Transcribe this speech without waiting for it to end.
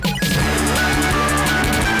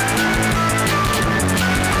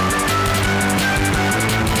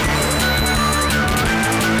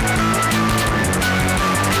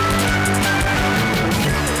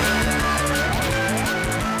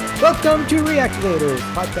to Reactivators,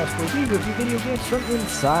 podcast where we review video games from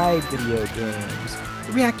inside video games.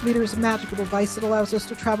 The Reactivator is a magical device that allows us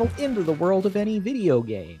to travel into the world of any video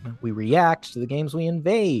game. We react to the games we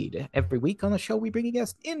invade. Every week on the show, we bring a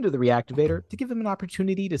guest into the Reactivator to give them an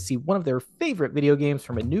opportunity to see one of their favorite video games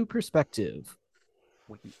from a new perspective.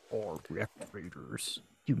 We are Reactivators,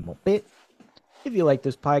 you muppet. If you like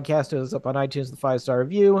this podcast, hit us up on iTunes, the 5-star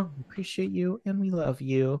review. We appreciate you and we love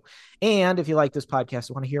you. And if you like this podcast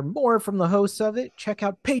and want to hear more from the hosts of it, check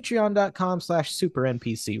out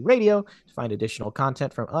patreon.com/supernpcradio to find additional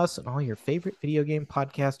content from us and all your favorite video game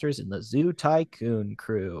podcasters in the Zoo Tycoon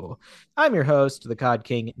crew. I'm your host, the COD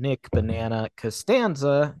King, Nick Banana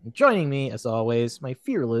Costanza. Joining me, as always, my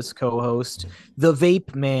fearless co-host, the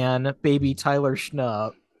Vape Man, Baby Tyler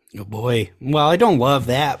Schnupp. Oh boy. Well, I don't love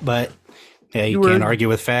that, but yeah, you can't argue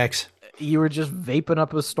with facts. You were just vaping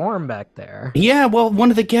up a storm back there. Yeah, well, one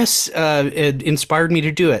of the guests inspired me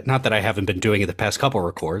to do it. Not that I haven't been doing it the past couple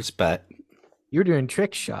records, but you're doing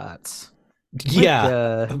trick shots.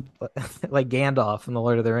 Yeah, like Gandalf in the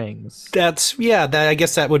Lord of the Rings. I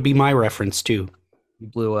guess that would be my reference too. You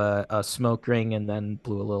blew a smoke ring and then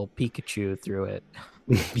blew a little Pikachu through it.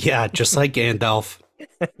 Yeah, just like Gandalf.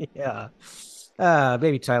 Yeah.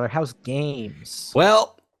 Baby Tyler, how's games?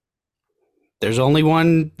 Well, there's only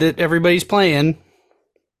one that everybody's playing.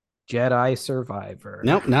 Jedi Survivor.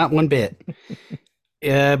 Nope, not one bit.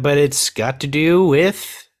 But it's got to do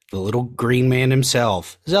with the little green man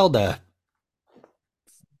himself, Zelda.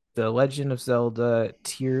 The Legend of Zelda,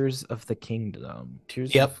 Tears of the Kingdom.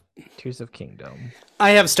 Tears of Kingdom.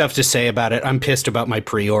 I have stuff to say about it. I'm pissed about my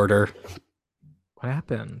pre-order. What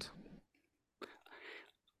happened?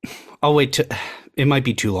 I'll wait till... It might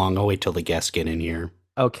be too long. I'll wait till the guests get in here.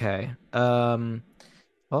 Okay. I'll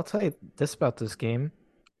tell you this about this game.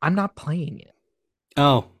 I'm not playing it.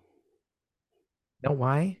 Oh. Know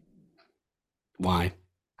why? Why?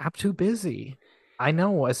 I'm too busy. I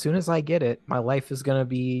know as soon as I get it, my life is going to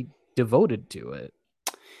be devoted to it.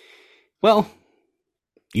 Well,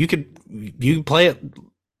 you play it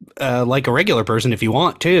like a regular person if you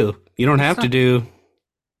want to. You don't have to do,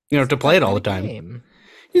 to play it all the time. Game.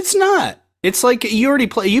 It's not. It's like you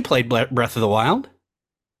played Breath of the Wild.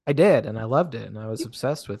 I did, and I loved it, and I was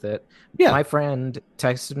obsessed with it. Yeah. My friend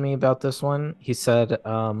texted me about this one. He said,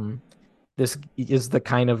 this is the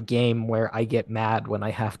kind of game where I get mad when I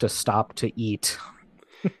have to stop to eat.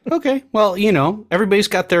 Okay. Well, everybody's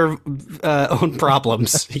got their own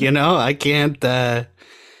problems. I can't... I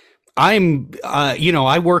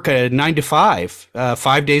work a 9 to 5,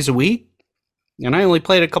 5 days a week, and I only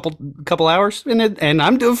played a couple hours, and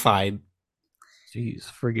I'm doing fine. Jeez,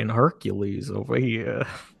 friggin' Hercules over here.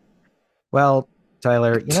 Well,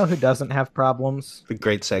 Tyler, you know who doesn't have problems? The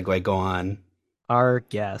great segue, go on. Our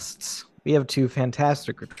guests. We have two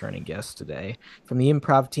fantastic returning guests today from the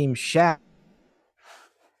improv team Shag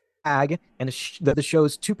and the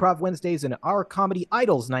show's Two Prov Wednesdays and our Comedy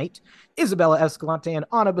Idols Night, Isabella Escalante and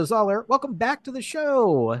Anna Bezahler. Welcome back to the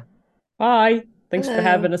show. Hi. Thanks for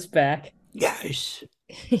having us back. Yes.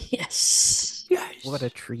 Yes. What a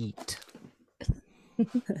treat.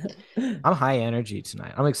 I'm high energy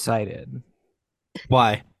tonight. I'm excited.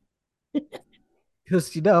 Why? Because,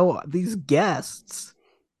 these guests.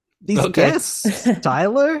 Guests,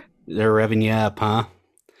 Tyler. They're revving you up, huh?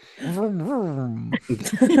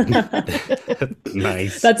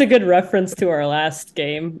 Nice. That's a good reference to our last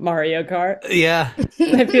game, Mario Kart. Yeah.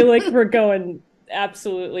 I feel like we're going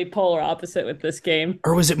absolutely polar opposite with this game.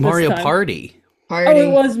 Or was it Mario Party? Oh,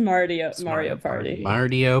 it was Mario Party.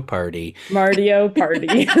 Mario Party. Mario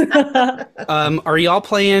Party. Are y'all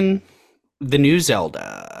playing the new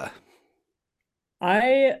Zelda?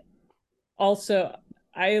 I'm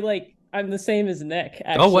the same as Nick,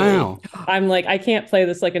 actually. Oh, wow. I'm like, I can't play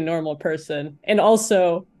this like a normal person. And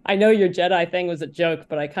also, I know your Jedi thing was a joke,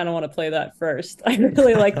 but I kind of want to play that first. I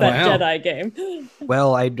really like that Jedi game.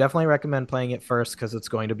 Well, I definitely recommend playing it first because it's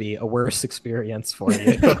going to be a worse experience for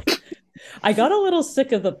you. I got a little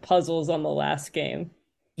sick of the puzzles on the last game.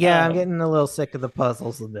 Yeah, I'm getting a little sick of the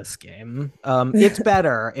puzzles in this game. It's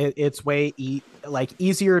better. It's way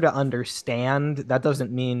easier to understand. That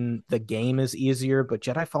doesn't mean the game is easier, but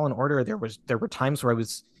Jedi Fallen Order, there were times where I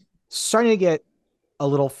was starting to get a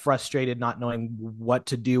little frustrated not knowing what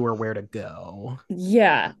to do or where to go.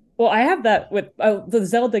 Yeah. Well, I have that with the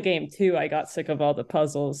Zelda game too. I got sick of all the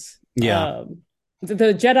puzzles. Yeah.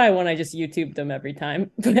 The Jedi one, I just YouTubed them every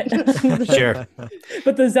time. Sure.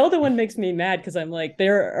 But the Zelda one makes me mad because I'm like,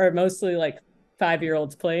 there are mostly like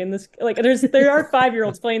 5-year-olds playing this. Like, there are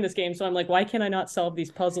 5-year-olds playing this game, so I'm like, why can't I not solve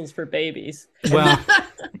these puzzles for babies? Well,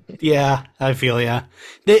 Yeah, I feel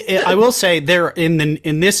I will say there in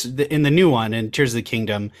the new one in Tears of the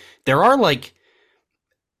Kingdom, there are like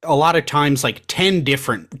a lot of times like 10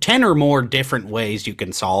 or more different ways you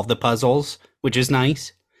can solve the puzzles, which is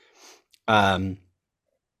nice.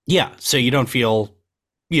 Yeah, so you don't feel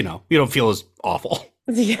as awful.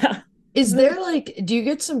 Yeah. Is there like, do you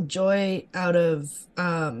get some joy out of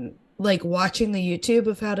like watching the YouTube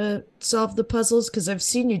of how to solve the puzzles? Because I've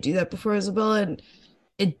seen you do that before, Isabella, and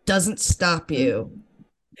it doesn't stop you.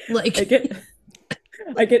 Like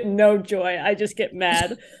I get no joy. I just get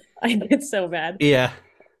mad. I get so mad. Yeah.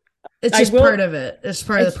 it's just part of it. It's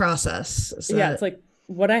part of the process. It's like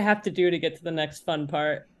what I have to do to get to the next fun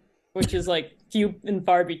part, which is like few and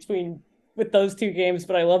far between with those two games,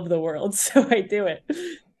 but I love the world, so I do it.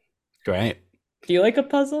 Great. Do you like a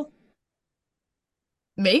puzzle?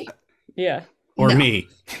 me? Yeah. Or No. me.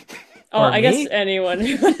 Oh, Or I me? guess anyone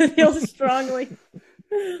who feels strongly.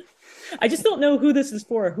 I just don't know who this is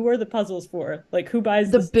for. Who are the puzzles for? Like, who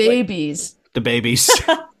buys The this? babies. The babies.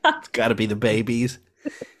 It's got to be the babies.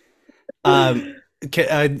 Can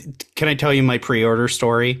I tell you my pre-order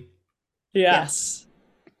story? Yeah. Yes.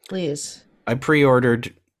 Please. I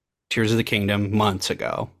pre-ordered Tears of the Kingdom months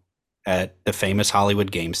ago at the famous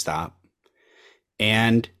Hollywood GameStop,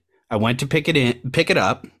 and I went to pick it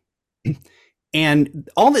up, and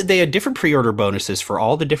they had different pre-order bonuses for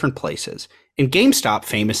all the different places. And GameStop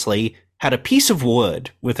famously had a piece of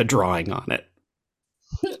wood with a drawing on it.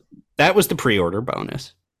 That was the pre-order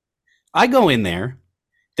bonus. I go in there.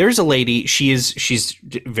 There's a lady. She's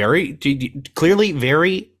very clearly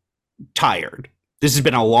very tired. This has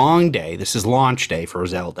been a long day. This is launch day for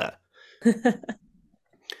Zelda.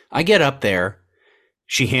 I get up there.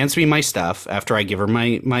 She hands me my stuff after I give her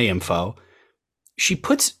my info. She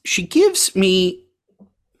gives me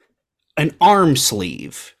an arm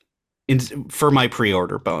sleeve for my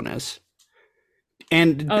pre-order bonus.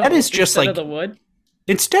 And that is just like instead of the wood.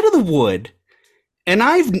 Instead of the wood. And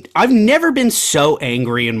I've never been so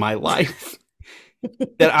angry in my life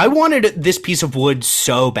that I wanted this piece of wood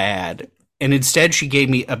so bad. And instead she gave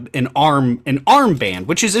me an armband,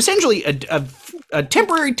 which is essentially a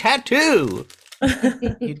temporary tattoo.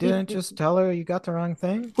 You didn't just tell her you got the wrong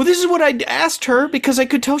thing? Well, this is what I asked her because I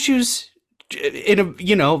could tell she was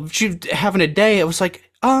she's having a day. I was like,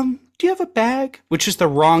 do you have a bag? Which is the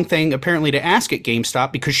wrong thing apparently to ask at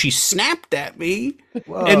GameStop because she snapped at me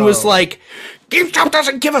and was like, GameStop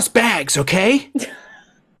doesn't give us bags, okay?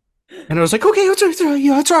 And I was like, okay,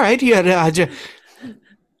 it's all right. Yeah,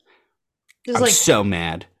 I'm like, so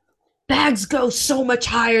mad. Bags go so much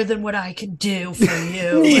higher than what I can do for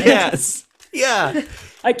you. Yes. Yeah.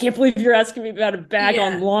 I can't believe you're asking me about a bag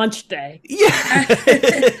on launch day. Yeah.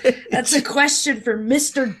 That's a question for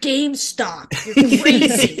Mr. GameStop. You're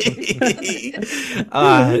crazy.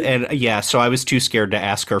 And yeah, so I was too scared to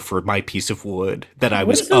ask her for my piece of wood that I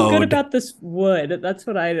was What's so owed. good about this wood? That's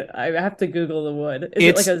what I have to Google the wood. Is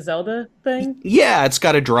it like a Zelda thing? Yeah, it's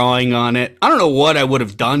got a drawing on it. I don't know what I would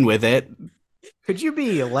have done with it. Could you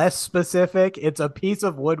be less specific? It's a piece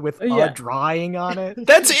of wood with a drawing on it.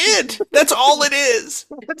 That's it. That's all it is.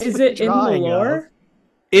 Is it in the lore?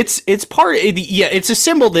 It's part. It's a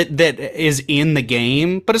symbol that is in the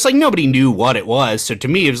game, but it's like nobody knew what it was. So to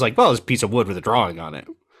me, it was like, well, it's a piece of wood with a drawing on it.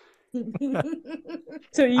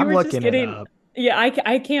 So you I'm were looking just getting. it up. Yeah,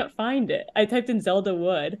 I can't find it. I typed in Zelda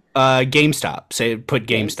wood. GameStop. Put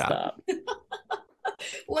GameStop.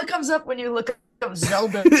 What comes up when you look up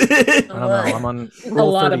Zelda? I don't know. I'm on A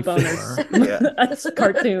roll lot of 34. bonus. That's a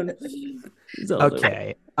cartoon. Zelda.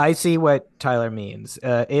 Okay, I see what Tyler means.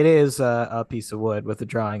 It is a piece of wood with a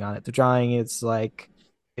drawing on it. The drawing is like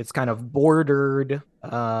it's kind of bordered.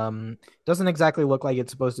 Doesn't exactly look like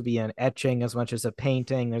it's supposed to be an etching as much as a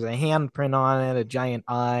painting. There's a handprint on it, a giant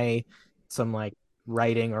eye, some like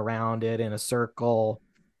writing around it in a circle.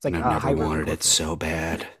 It's like I've never wanted it so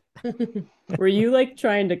bad. Were you like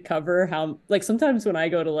trying to cover how like sometimes when I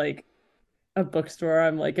go to like a bookstore,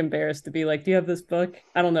 I'm like embarrassed to be like, do you have this book?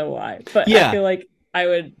 I don't know why, but I feel like I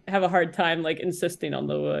would have a hard time like insisting on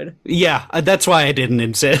the wood. Yeah, that's why I didn't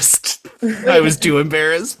insist. I was too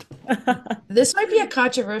embarrassed. This might be a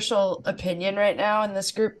controversial opinion right now in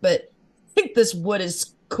this group, but I think this wood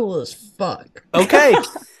is cool as fuck. Okay.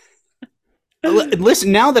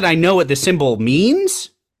 Listen, now that I know what the symbol means,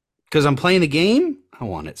 because I'm playing the game, I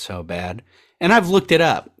want it so bad. And I've looked it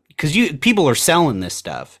up because people are selling this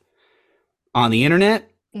stuff on the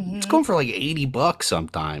internet. Mm-hmm. It's going for like $80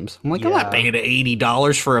 sometimes. I'm like, I'm not paying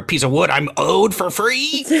 $80 for a piece of wood I'm owed for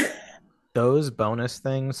free. Those bonus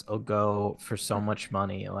things will go for so much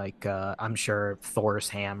money. Like I'm sure Thor's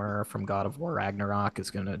hammer from God of War Ragnarok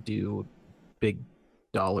is gonna do big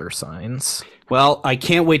 $. Well, I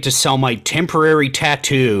can't wait to sell my temporary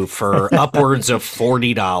tattoo for upwards of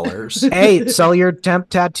 $40. Hey, sell your temp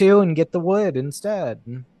tattoo and get the wood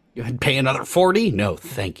instead. You'd pay another 40? No,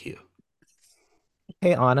 thank you.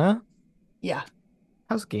 Hey, Anna. Yeah.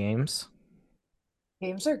 How's games?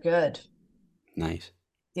 Games are good. Nice.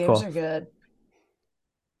 Games are good.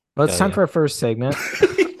 Well, it's time for our first segment.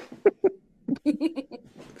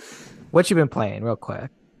 What you been playing, real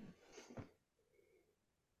quick?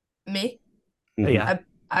 Me? Mm-hmm. Yeah.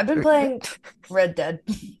 I've been playing Red Dead.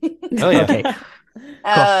 Oh, yeah. Okay.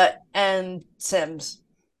 And Sims.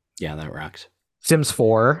 Yeah, that rocks. Sims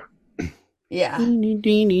 4. Yeah. You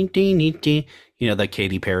know that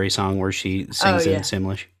Katy Perry song where she sings in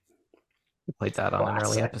Simlish? We played that on an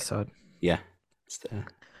early episode. Yeah. It's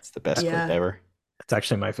the best clip ever. It's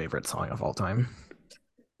actually my favorite song of all time.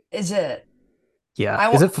 Is it?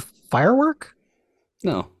 Yeah. Is it Firework?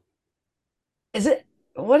 No. Is it?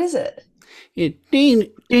 What is it?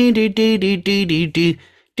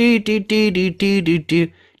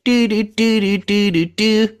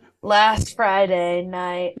 Last Friday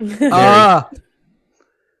night.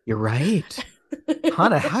 You're right.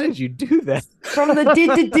 Hannah, how did you do that? From the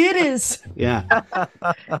ditties. Yeah.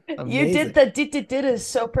 You did the ditties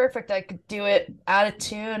so perfect. I could do it out of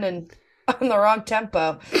tune and on the wrong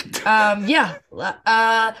tempo. Yeah.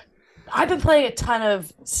 I've been playing a ton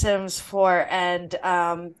of Sims 4 and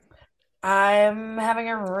I'm having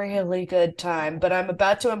a really good time, but I'm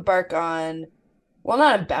about to embark on, well,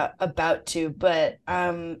 not about to, but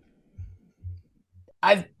I've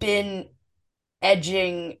been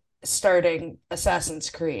starting Assassin's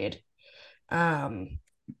Creed.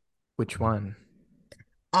 Which one?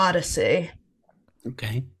 Odyssey.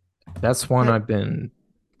 Okay. That's one I've been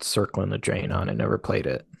circling the drain on. I never played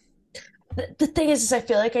it. The thing is I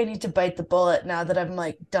feel like I need to bite the bullet now that I'm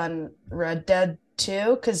like done Red Dead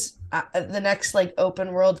 2, because the next like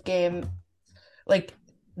open world game like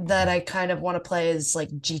that I kind of want to play is like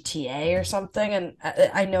GTA or something, and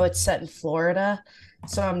I know it's set in Florida,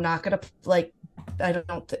 so I'm not gonna like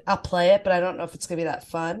I'll play it, but I don't know if it's gonna be that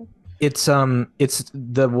fun. It's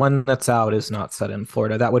the one that's out is not set in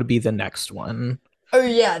Florida. That would be the next one. Oh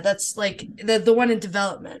yeah, that's like the one in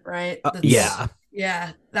development, right? Yeah.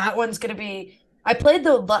 Yeah, that one's gonna be. I played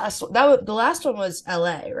the last one. The last one was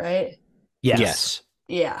LA, right? Yes.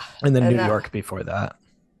 Yeah. And then New York before that.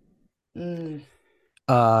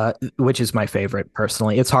 Which is my favorite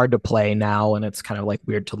personally. It's hard to play now and it's kind of like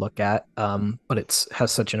weird to look at. But it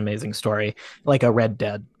has such an amazing story, like a Red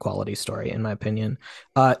Dead quality story, in my opinion.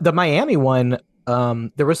 The Miami one,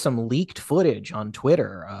 there was some leaked footage on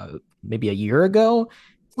Twitter, maybe a year ago.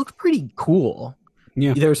 It looked pretty cool.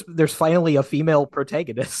 Yeah. There's finally a female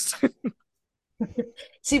protagonist.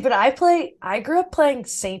 See, but I grew up playing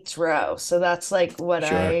Saints Row, so that's like what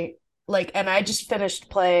I like, and I just finished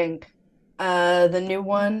playing the new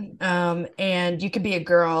one. And you could be a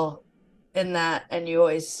girl in that, and you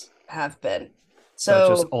always have been. So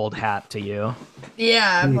just old hat to you.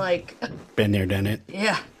 Yeah, I'm like been there, done it.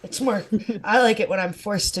 Yeah, it's more. I like it when I'm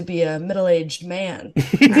forced to be a middle-aged man.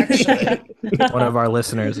 Actually, one of our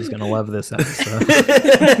listeners is going to love this episode.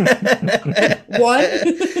 One?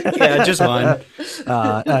 Yeah, just one.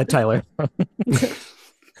 Tyler.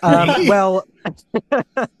 Well,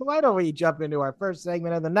 why don't we jump into our first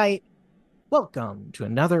segment of the night? Welcome to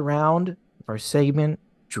another round of our segment,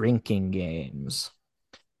 Drinking Games.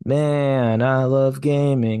 Man, I love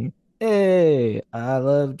gaming. Hey, I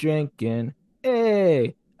love drinking.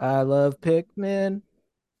 Hey, I love Pikmin.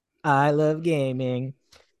 I love gaming.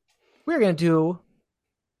 We're going to do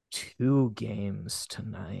 2 games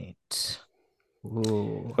tonight.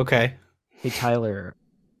 Ooh. Okay. Hey, Tyler,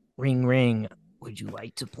 ring, ring. Would you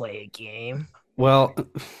like to play a game? Well,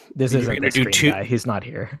 this isn't the screen guy. He's not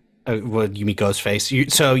here. Well, you mean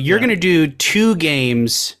Ghostface? So you're going to do 2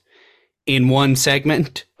 games in one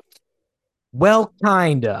segment? Well,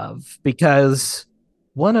 kind of, because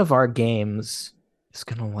one of our games is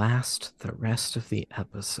going to last the rest of the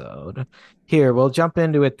episode. Here, we'll jump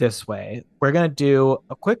into it this way. We're going to do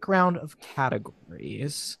a quick round of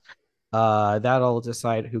categories. That'll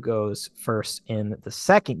decide who goes first in the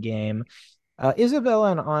second game.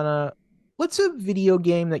 Isabella and Anna, what's a video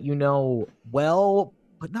game that you know well,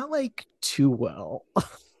 but not like too well?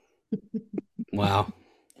 Wow.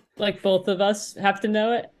 Like both of us have to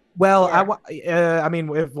know it? Well, I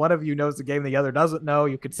mean, if one of you knows the game the other doesn't know,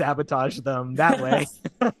 you could sabotage them that way.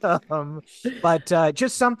 But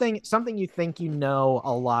just something you think you know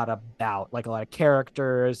a lot about, like a lot of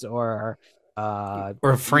characters or a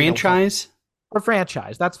franchise. Or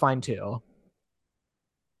franchise. That's fine too.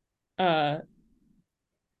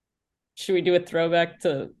 Should we do a throwback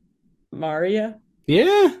to Mario?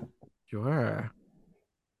 Yeah. Sure.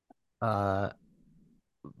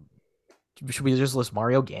 Should we just list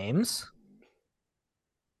Mario games?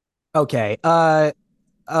 Okay. What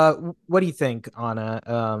do you think,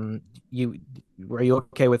 Anna? You Are you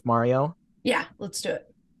okay with Mario? Yeah, let's do it.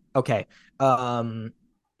 Okay. Um,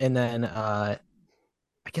 and then I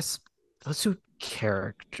guess let's do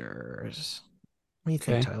characters. What do you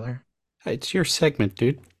think, Okay. Tyler? It's your segment,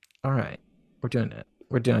 dude. All right, we're doing it.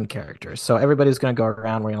 We're doing characters. So everybody's gonna go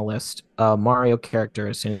around. We're gonna list Mario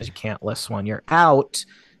characters. As soon as you can't list one, you're out.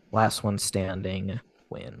 Last one standing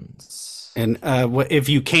wins. And if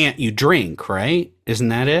you can't, you drink, right? Isn't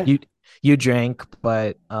that it? You drink,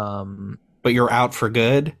 but you're out for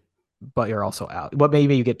good. But you're also out. Well,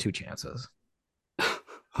 maybe you get 2 chances.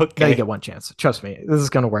 Okay. No, you get 1 chance. Trust me, this is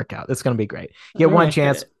gonna work out. It's gonna be great. You get 1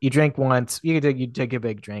 chance. You drink once. You take a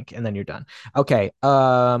big drink, and then you're done. Okay.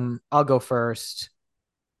 I'll go first.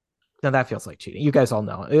 Now that feels like cheating. You guys all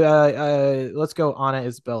know. Let's go. Anna,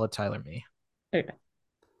 Isabella, Tyler, me.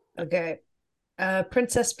 Okay.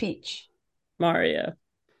 Princess Peach. Mario.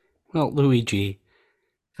 Well, Luigi.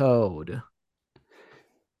 Toad.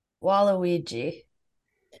 Waluigi.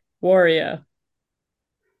 Wario.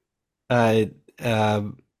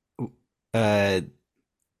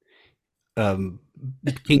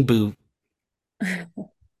 King Boo.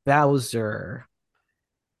 Bowser.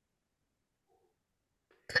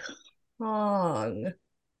 Kong. Is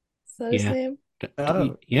that his name?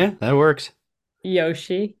 Yeah, that works.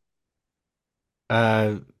 Yoshi.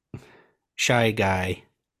 Shy Guy.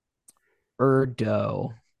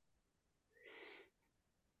 Birdo.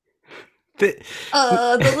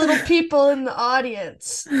 The little people in the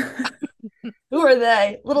audience. Who are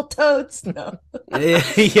they? Little toads? No.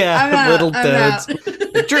 Yeah, little toads.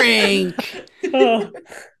 Drink. Oh.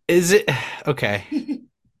 Is it okay?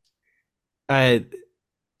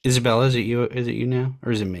 Isabella, is it you now,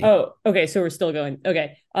 or is it me? Oh, okay. So we're still going.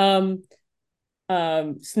 Okay.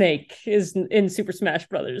 Snake is in Super Smash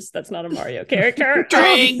Brothers. That's not a Mario character.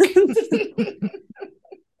 Drink.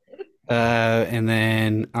 And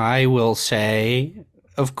then I will say,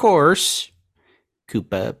 of course,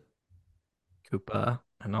 Koopa.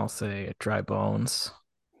 And I'll say Dry Bones.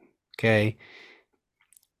 Okay.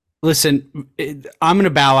 Listen, I'm going to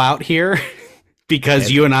bow out here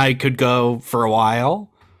because you and I could go for a while.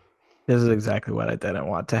 This is exactly what I didn't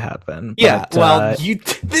want to happen. Yeah, but,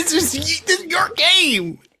 this is your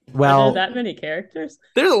game. Well, are there that many characters?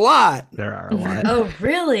 There's a lot. There are a lot. Oh,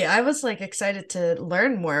 really? I was like excited to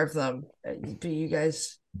learn more of them. But you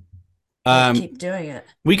guys keep doing it.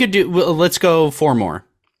 We could do. Well, let's go 4 more.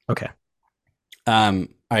 Okay.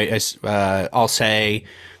 I'll say,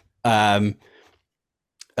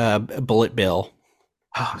 Bullet Bill.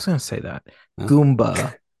 Oh, I was gonna say that.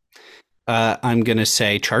 Goomba. I'm gonna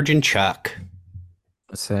say Chargin' Chuck.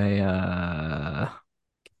 Say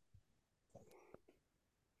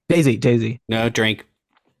Daisy. No, drink.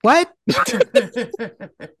 What? All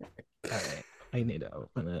right. I need to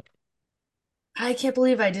open it. I can't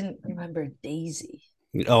believe I didn't remember Daisy.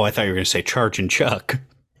 Oh, I thought you were gonna say Chargin' Chuck.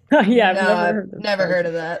 Yeah, I've never heard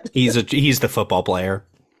of that. He's the football player.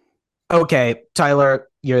 Okay, Tyler,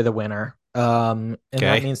 you're the winner. And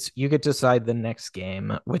that means you get to decide the next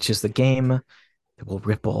game, which is the game that will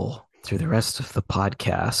ripple through the rest of the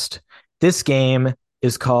podcast. This game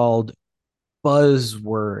is called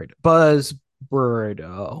Buzzword.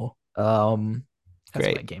 Buzzwordo.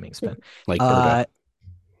 That's my gaming spin. Like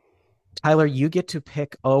Tyler, you get to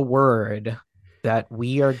pick a word that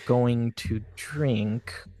we are going to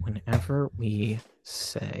drink whenever we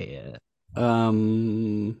say it.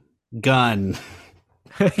 Gun. Gun.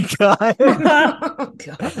 Oh,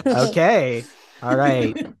 okay. All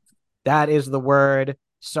right. That is the word.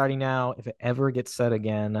 Starting now, if it ever gets said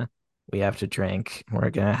again, we have to drink. We're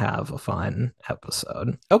gonna have a fun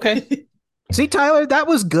episode. Okay. See, Tyler, that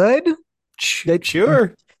was good.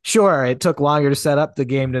 Sure. It took longer to set up the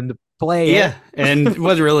game than to play it. And it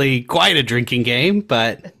wasn't really quite a drinking game,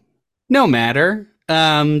 but no matter.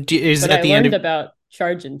 Is but at I the learned end of about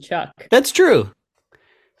Chargin' Chuck. That's true.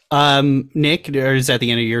 Nick, or is that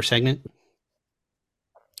the end of your segment?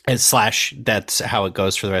 / that's how it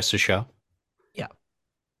goes for the rest of the show? Yeah.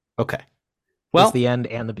 Okay. Well, it's the end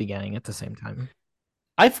and the beginning at the same time.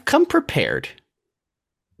 I've come prepared.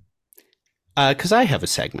 Because I have a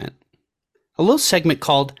segment. A little segment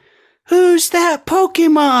called Who's That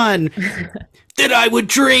Pokemon That I Would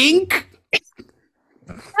Drink?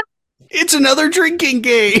 It's another drinking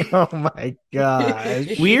game. Oh my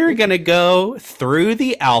gosh. We're going to go through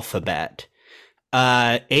the alphabet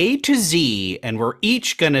A to Z, and we're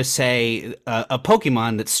each gonna say a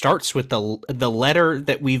Pokemon that starts with the letter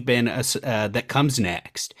that we've been that comes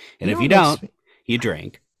next. And if you don't, you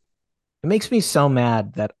drink. It makes me so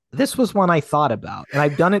mad that this was one I thought about, and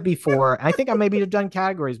I've done it before. And I think I maybe have done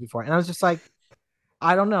categories before, and I was just like,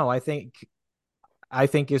 I don't know. I think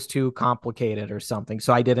it's too complicated or something,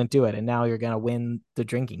 so I didn't do it. And now you're gonna win the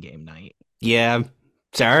drinking game night. Yeah,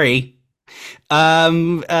 sorry. Are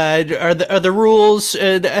the rules?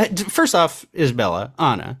 First off, Isabella,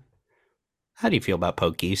 Anna, how do you feel about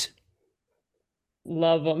Pokies?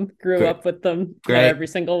 Love them. Grew Great. up with them. Great. Know every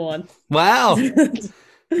single one. Wow.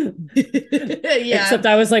 Yeah. Except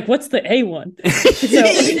I was like, what's the A one?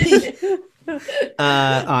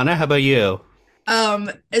 Anna, how about you?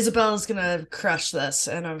 Isabella's gonna crush this,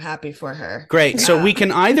 and I'm happy for her. Great. So we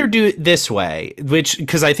can either do it this way, which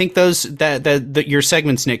because I think those that your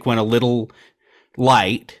segments, Nick, went a little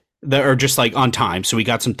light, that are just like on time. So we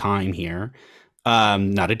got some time here.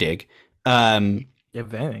 Not a dig.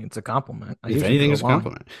 If anything, it's a compliment. If anything, it's a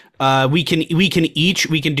compliment. We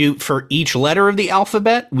can do for each letter of the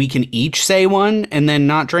alphabet. We can each say one and then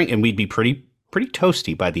not drink, and we'd be pretty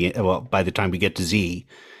toasty by the time we get to Z.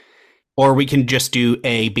 Or we can just do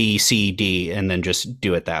A, B, C, D, and then just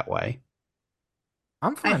do it that way.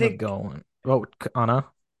 I'm fine with going. Oh, Anna.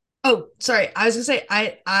 Oh, sorry. I was gonna say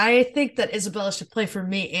I think that Isabella should play for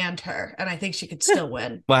me and her, and I think she could still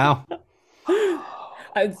win. Wow.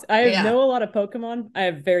 I know a lot of Pokemon. I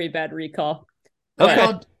have very bad recall.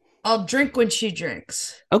 Okay. I'll drink when she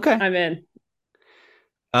drinks. Okay. I'm in.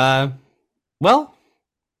 Well,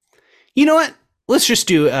 you know what? Let's just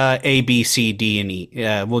do A, B, C, D, and E.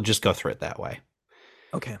 We'll just go through it that way.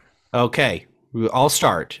 Okay. Okay. I'll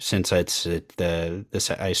start since it's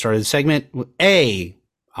I started the segment. A,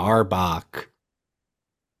 Arbok.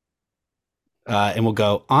 And we'll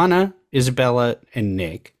go Anna, Isabella, and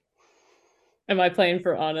Nick. Am I playing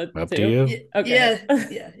for Anna Up too? to you. Okay.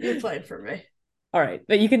 Yeah, you're playing for me. All right,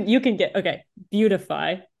 but you can get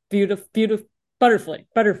Beautify,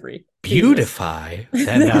 Butterfree. Beautify.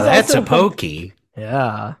 Now that's a pokey.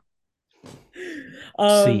 Yeah.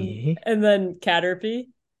 See. And then Caterpie.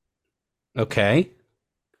 Okay.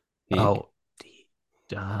 Nick. Oh,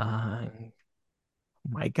 dang.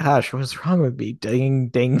 My gosh, what's wrong with me?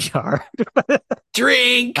 Ding jar.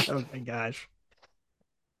 Drink. Oh my gosh.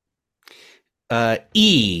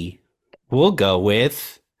 E. We'll go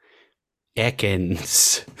with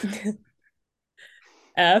Ekans.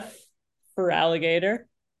 F for alligator.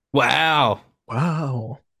 Wow.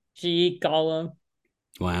 G, Gollum.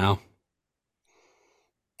 Wow.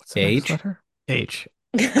 What's the H. next letter? H.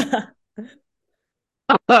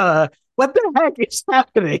 What the heck is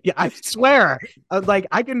happening? I swear.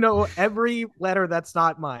 I can know every letter that's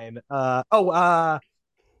not mine. I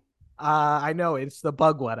know it's the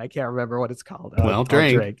bug one. I can't remember what it's called. Well,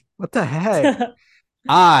 drink. What the heck?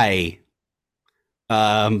 I.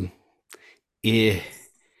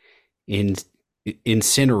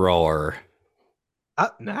 Incineroar.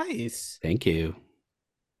 Nice. Thank you.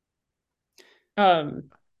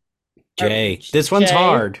 J. This one's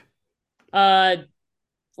hard.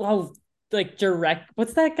 Well, like direct.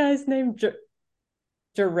 What's that guy's name?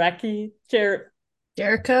 Jericho.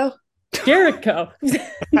 Jericho. Jirachi.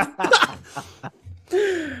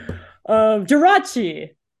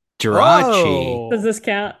 Oh. Does this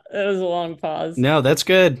count? It was a long pause. No, that's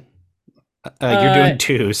good. You're doing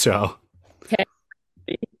 2, so. Okay.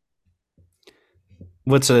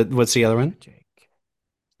 What's the other one?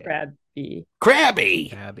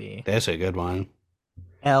 Crabby. That's a good one.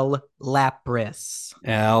 L. Lapras.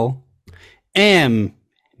 L. M.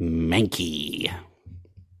 Mankey.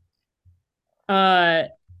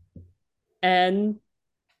 N.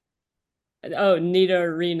 Oh,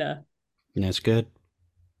 Nidorina. That's good.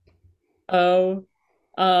 O.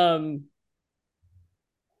 Oh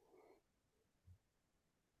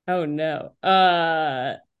no.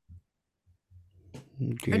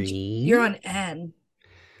 Green. You're on N.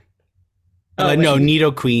 No,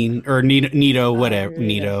 Nidoqueen or Nido whatever.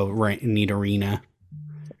 Nidorina.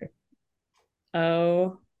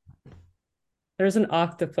 Oh. There's an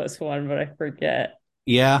octopus one, but I forget.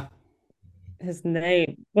 Yeah. His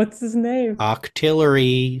name. What's his name?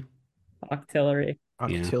 Octillery.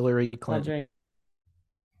 Octillery Clinton.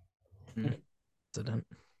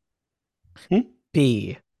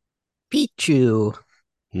 P. Pichu.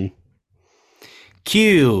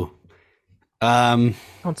 Q. Don't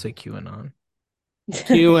say QAnon.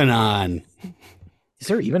 QAnon. Is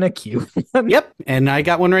there even a Q? Yep, and I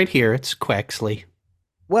got one right here. It's Quexley.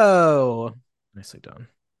 Whoa. Nicely done.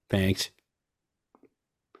 Thanks.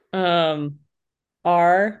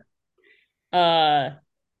 R. Uh,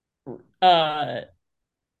 uh,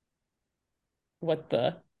 what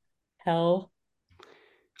the hell?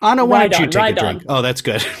 Anna, why don't you take a Ride drink? on. Oh, that's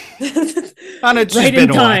good. Anna, it's Right just been in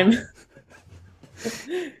a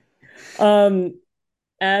while. time.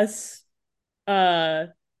 S, uh,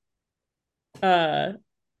 uh,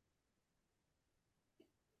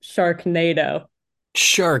 Sharknado.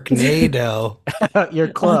 Sharknado. You're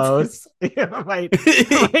close. You might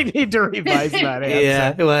need to revise that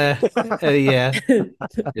answer. Yeah.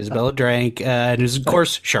 Isabella drank, and it was, of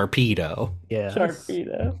course, Sharpedo. Yes.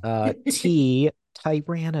 Sharkpedo. T,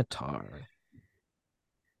 Tyranitar.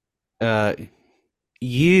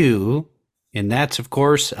 U, and that's, of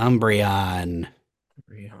course, Umbreon.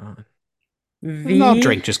 V, I'll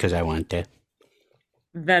drink just because I want to.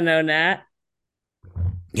 Venonat.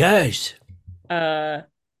 Yes. W.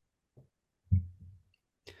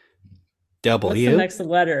 What's the next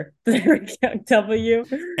letter? There we go. W.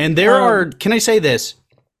 And there are, can I say this?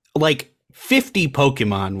 Like 50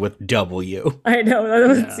 Pokemon with W. I know.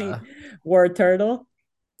 Let's see. War Turtle.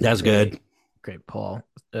 That's good. Great pull.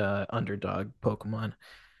 Underdog Pokemon.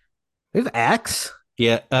 We have X.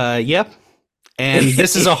 Yeah. Yep. And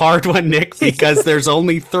this is a hard one, Nick, because there's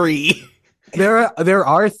only 3. There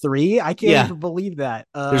are 3. I can't even believe that.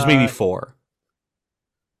 There's maybe 4.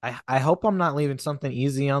 I hope I'm not leaving something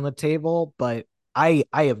easy on the table, but I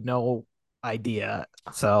have no idea.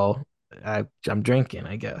 So I'm drinking,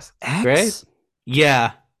 I guess. X? Great.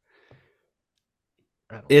 Yeah.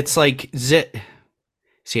 It's like Zit.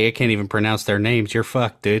 See, I can't even pronounce their names. You're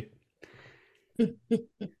fucked, dude.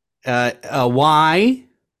 Y.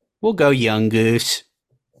 We'll go Young Goose.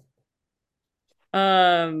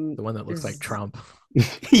 The one that looks like Trump.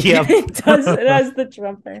 Yep. It does. It has the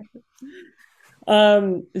Trump hair.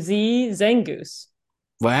 Z, Zangoose.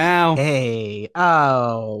 Wow. Hey.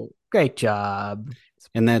 Oh, great job.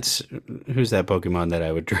 And that's, who's that Pokemon that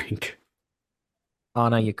I would drink?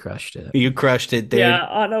 Anna, you crushed it. You crushed it, dude. Yeah,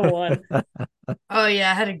 Anna won. Oh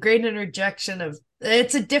yeah, I had a great interjection of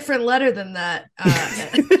it's a different letter than that.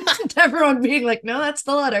 Everyone being like, no, that's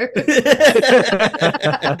the letter.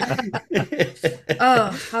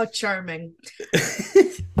 Oh, how charming.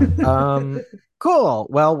 Cool.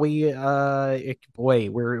 Well, we're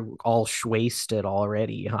all wasted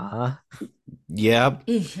already, huh? Yep.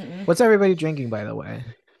 What's everybody drinking, by the way?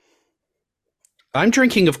 I'm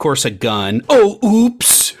drinking, of course, a gun. Oh,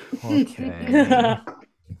 oops. Okay.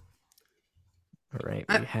 All right,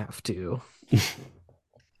 we have to.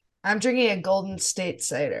 I'm drinking a Golden State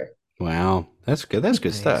cider. Wow, that's good. That's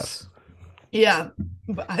good stuff. Yeah,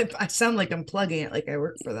 but I sound like I'm plugging it like I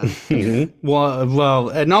work for them. Well,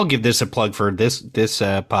 and I'll give this a plug for this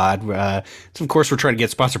pod. So of course, we're trying to get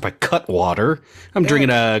sponsored by Cutwater. I'm drinking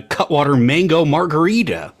a Cutwater Mango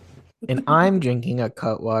Margarita. And I'm drinking a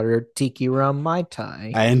Cutwater Tiki Rum Mai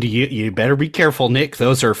Tai. And you better be careful, Nick.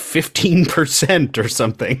 Those are 15% or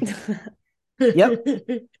something. Yep.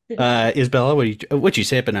 Isabella, what you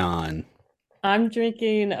sipping on? I'm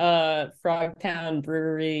drinking Frogtown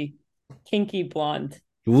Brewery Kinky Blonde.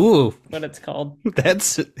 Ooh, what it's called.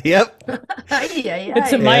 That's yep.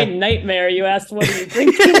 It's my nightmare. You asked, what are you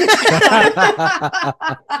drinking?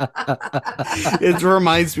 It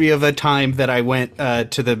reminds me of a time that I went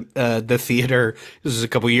to the theater. This was a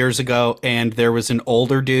couple years ago, and there was an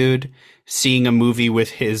older dude seeing a movie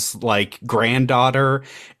with his like granddaughter,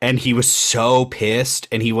 and he was so pissed.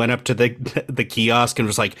 And he went up to the kiosk and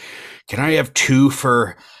was like, "Can I have 2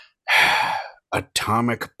 for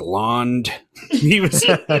Atomic Blonde?" He was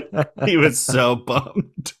so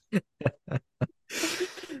bummed.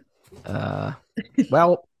 Well,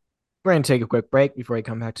 we're going to take a quick break before we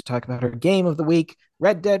come back to talk about our game of the week,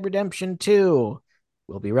 Red Dead Redemption 2.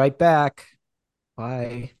 We'll be right back.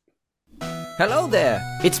 Bye. Hello there,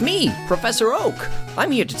 it's me, Professor Oak.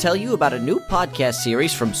 I'm here to tell you about a new podcast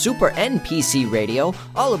series from Super NPC Radio,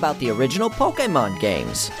 all about the original Pokemon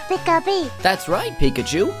games. Pikachu. That's right,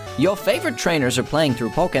 Pikachu. Your favorite trainers are playing through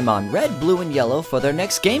Pokemon Red, Blue, and Yellow for their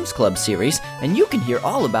next Games Club series, and you can hear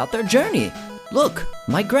all about their journey. Look,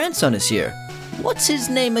 my grandson is here. What's his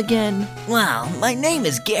name again? Well, my name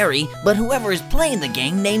is Gary, but whoever is playing the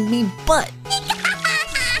game named me Butt.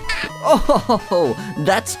 Oh,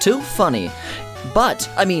 that's too funny. But,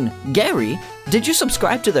 Gary, did you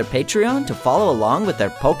subscribe to their Patreon to follow along with their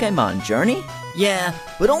Pokemon journey? Yeah,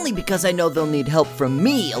 but only because I know they'll need help from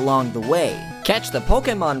me along the way. Catch the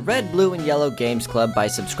Pokemon Red, Blue, and Yellow Games Club by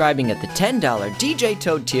subscribing at the $10 DJ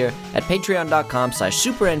Toad tier at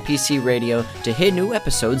patreon.com/supernpcradio to hear new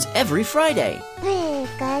episodes every Friday.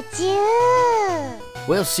 Pikachu.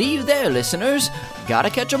 We'll see you there, listeners. Gotta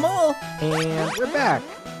catch 'em all. And we're back.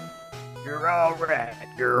 You're all right,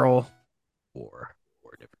 girl. Four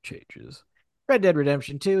different changes. Red Dead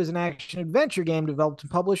Redemption 2 is an action-adventure game developed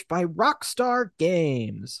and published by Rockstar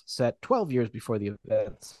Games. Set 12 years before the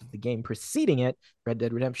events of the game preceding it, Red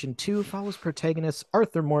Dead Redemption 2 follows protagonists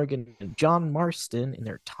Arthur Morgan and John Marston in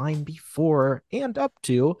their time before and up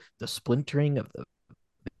to the splintering of the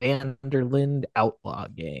Vanderlyn Outlaw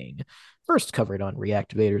Gang. First covered on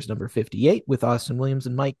Reactivators number 58 with Austin Williams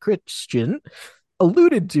and Mike Christian.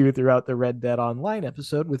 Alluded to throughout the Red Dead Online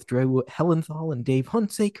episode with Drew Hellenthal and Dave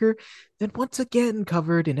Hunsaker, then once again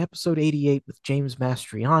covered in episode 88 with James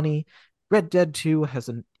Mastriani. Red Dead 2 has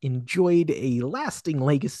enjoyed a lasting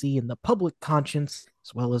legacy in the public conscience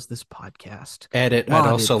as well as this podcast. I'd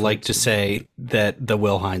also like to say that the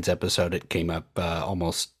Will Hines episode, it came up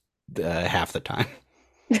almost half the time.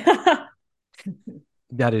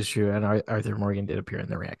 That is true, and Arthur Morgan did appear in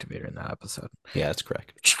the Reactivator in that episode. Yeah, that's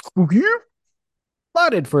correct.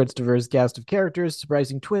 Lauded for its diverse cast of characters,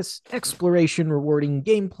 surprising twists, exploration, rewarding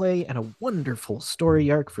gameplay, and a wonderful story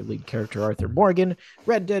arc for lead character Arthur Morgan,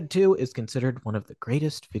 Red Dead 2 is considered one of the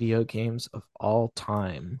greatest video games of all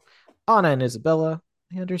time. Anna and Isabella,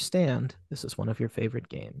 I understand this is one of your favorite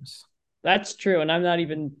games. That's true, and I'm not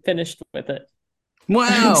even finished with it.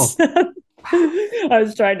 Wow. I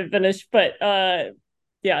was trying to finish, but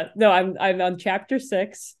yeah, no, I'm on chapter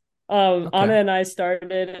 6. Okay. Anna and I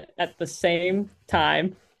started at the same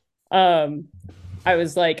time. I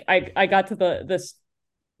was like, I got to this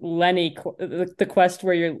Lenny, the quest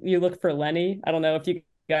where you look for Lenny. I don't know if you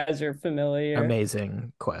guys are familiar.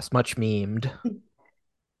 Amazing quest, much memed.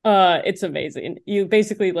 It's amazing. You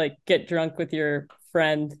basically like get drunk with your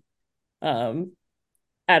friend, at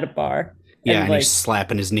a bar. Yeah, and like, he's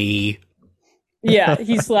slapping his knee. Yeah,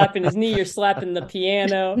 he's slapping his knee. You're slapping the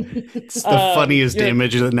piano. It's the funniest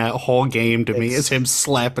image in that whole game to me is him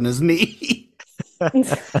slapping his knee.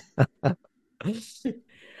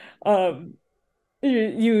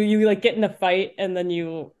 You like get in a fight and then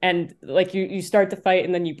you start to fight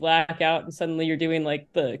and then you black out and suddenly you're doing like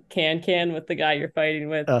the can with the guy you're fighting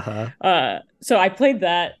with. So I played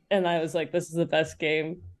that and I was like, this is the best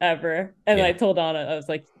game ever. And I told Anna,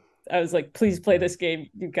 I was like, please play this game.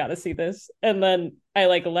 You got to see this. And then I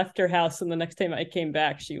like left her house. And the next time I came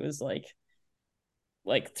back, she was like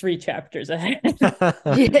 3 chapters ahead.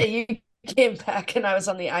 Yeah, you came back and I was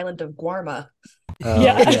on the island of Guarma.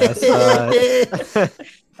 Yes.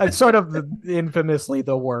 It's sort of infamously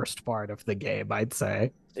the worst part of the game, I'd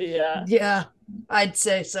say. Yeah. Yeah, I'd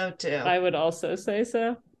say so too. I would also say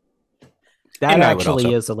so. That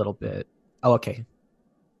actually is a little bit. Oh, okay.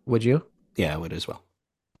 Would you? Yeah, I would as well.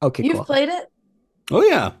 Okay, You've played it? Oh,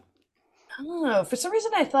 yeah. I don't know. For some reason,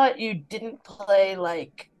 I thought you didn't play,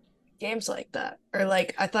 like, games like that. Or,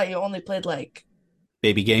 like, I thought you only played, like...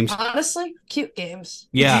 baby games? Honestly, cute games.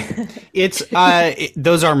 Yeah. It's,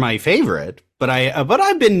 those are my favorite. But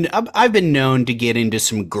I've been known to get into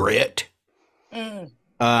some grit. Yeah.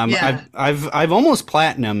 I've almost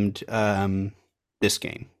platinumed this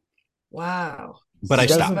game. Wow. But I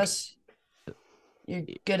stopped. You're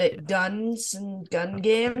good at guns and gun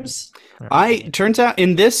games? Turns out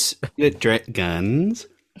in this guns.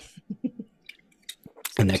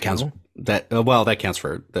 And that counts that counts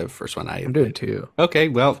for the first one. I'm doing 2. Okay,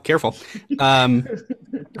 well, careful. I'm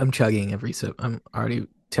chugging every sip. I'm already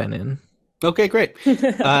 10 in. Okay, great.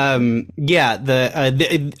 I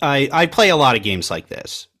play a lot of games like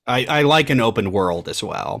this. I like an open world as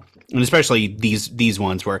well. And especially these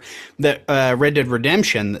ones where the Red Dead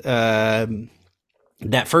Redemption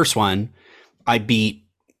that first one, I've beaten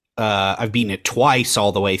it twice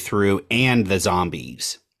all the way through, and the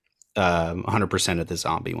zombies, 100% of the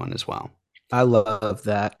zombie one as well. I love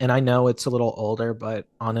that, and I know it's a little older, but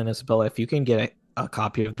Anna and Isabella, if you can get a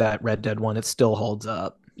copy of that Red Dead one, it still holds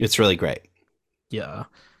up. It's really great. Yeah.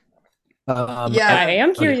 I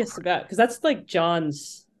am curious about, because that's like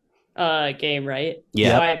John's game, right?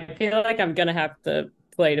 Yeah. So I feel like I'm gonna have to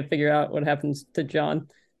play to figure out what happens to John.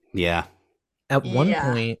 Yeah. At one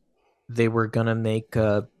point, they were going to make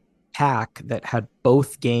a pack that had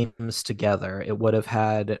both games together. It would have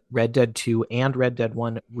had Red Dead 2 and Red Dead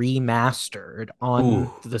 1 remastered on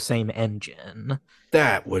the same engine.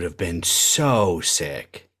 That would have been so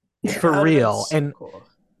sick. For real. So and cool.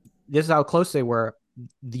 This is how close they were.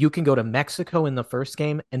 You can go to Mexico in the first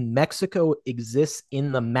game, and Mexico exists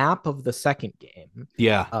in the map of the second game.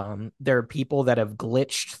 Yeah. There are people that have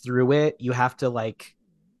glitched through it. You have to like...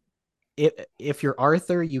 If you're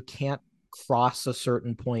Arthur, you can't cross a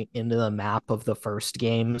certain point into the map of the first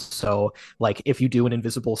game. So, like, if you do, an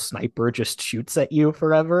invisible sniper just shoots at you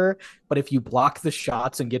forever. But if you block the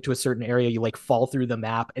shots and get to a certain area, you, like, fall through the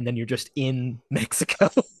map, and then you're just in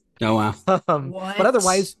Mexico. Oh, wow. But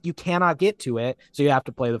otherwise, you cannot get to it, so you have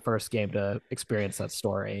to play the first game to experience that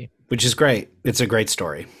story. Which is great. It's a great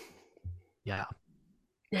story. Yeah.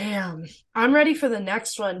 Damn. I'm ready for the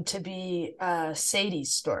next one to be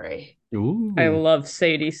Sadie's story. Ooh. I love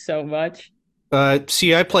Sadie so much.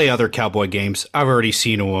 See, I play other cowboy games. I've already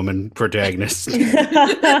seen a woman protagonist.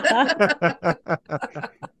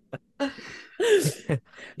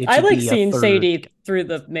 I like seeing Sadie through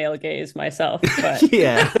the male gaze myself. But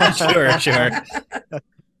yeah, sure.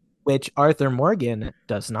 Which Arthur Morgan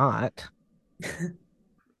does not.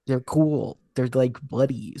 They're cool. They're like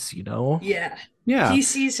buddies, you know? Yeah. Yeah. He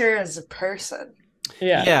sees her as a person.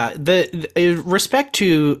 Yeah. The respect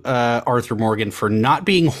to Arthur Morgan for not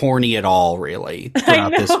being horny at all, really,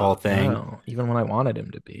 throughout this whole thing. No, even when I wanted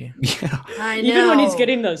him to be. Yeah. I know. Even when he's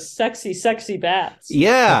getting those sexy bats.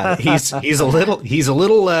 Yeah, he's a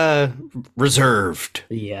little reserved.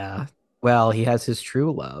 Yeah. Well, he has his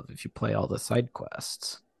true love if you play all the side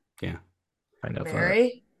quests. Yeah. Kind of.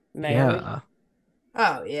 Mary? Yeah.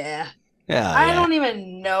 Oh, yeah. Yeah. I don't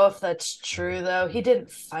even know if that's true, though. He didn't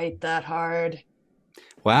fight that hard.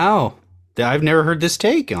 Wow. I've never heard this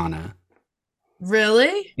take, Anna.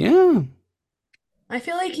 Really? Yeah. I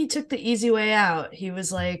feel like he took the easy way out. He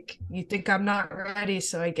was like, you think I'm not ready,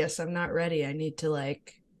 so I guess I'm not ready. I need to,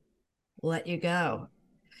 like, let you go.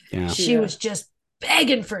 Yeah. She was just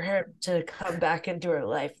begging for him to come back into her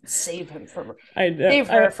life and save him from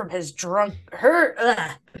from his drunk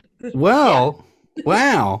Well,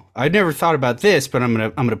 wow. I'd never thought about this, but I'm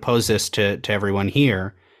gonna pose this to everyone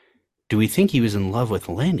here. Do we think he was in love with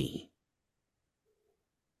Lenny?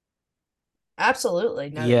 Absolutely.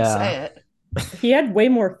 Now you say it. He had way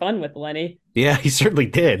more fun with Lenny. Yeah, he certainly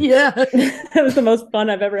did. Yeah. That was the most fun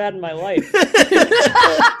I've ever had in my life.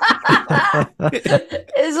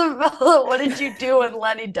 Isabella, what did you do when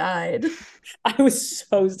Lenny died? I was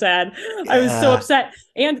so sad. I was so upset.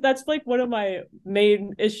 And that's like one of my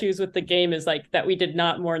main issues with the game is like that we did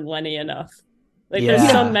not mourn Lenny enough. Like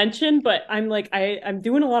there's some mention, but I'm like I'm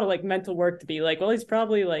doing a lot of like mental work to be like, well, he's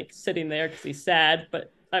probably like sitting there because he's sad,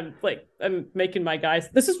 but I'm making my guys.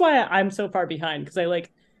 This is why I'm so far behind, because I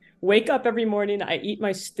like wake up every morning, I eat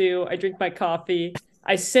my stew, I drink my coffee,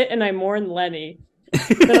 I sit and I mourn Lenny.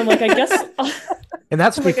 Then I'm like, I guess. And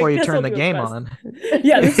that's before you turn the game on.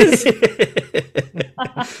 Yeah, this is.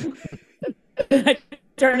 I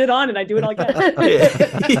turn it on and I do it all again.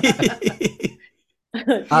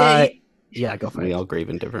 Yeah, go for it. We all grieve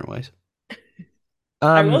in different ways.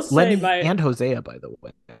 I will say Lenny and Hosea, by the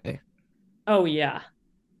way. Oh yeah,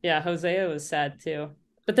 Hosea was sad too.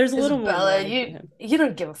 But there's a little more. You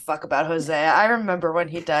don't give a fuck about Hosea. I remember when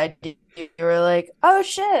he died, you were like, "Oh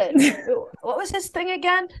shit, what was his thing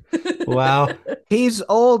again?" Wow, he's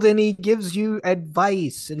old and he gives you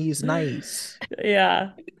advice and he's nice.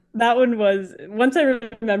 Yeah. That one was, once I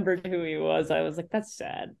remembered who he was, I was like, that's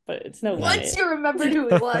sad, but it's no Lenny. Once you remembered who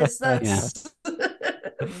he was, that's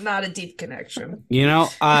not a deep connection. You know,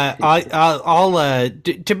 I'll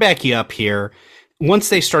to back you up here, once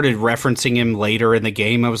they started referencing him later in the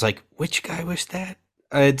game, I was like, which guy was that?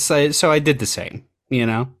 So I did the same, you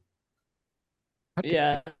know?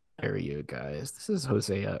 Yeah. You guys, this is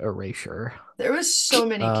Hosea Erasure. There was so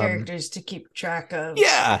many characters to keep track of.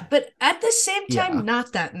 Yeah, but at the same time,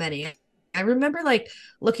 not that many. I remember like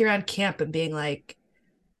looking around camp and being like,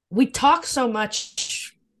 we talk so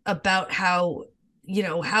much about how, you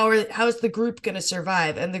know, how is the group going to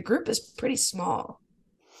survive, and the group is pretty small.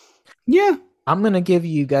 Yeah, I'm gonna give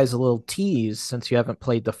you guys a little tease since you haven't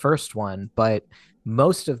played the first one, but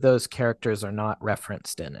most of those characters are not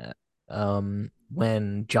referenced in it.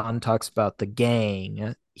 When John talks about the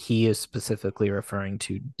gang, he is specifically referring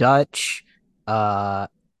to Dutch, and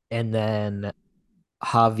then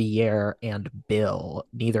Javier and Bill,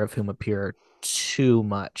 neither of whom appear too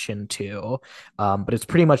much in 2. But it's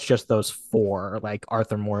pretty much just those 4. Like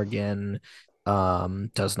Arthur Morgan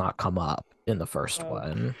does not come up in the first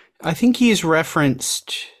one. I think he's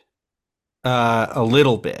referenced a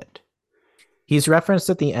little bit. He's referenced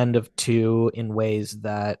at the end of 2 in ways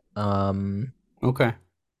that okay,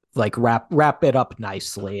 like wrap it up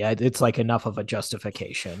nicely. It's like enough of a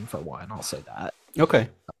justification for one. I'll say that. Okay.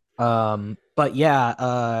 But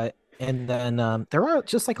yeah, and then there are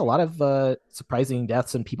just like a lot of surprising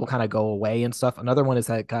deaths and people kind of go away and stuff. Another one is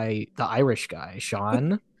that guy, the Irish guy,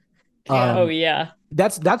 Sean. Oh yeah.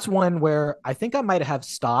 That's one where I think I might have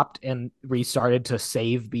stopped and restarted to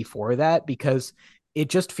save before that, because it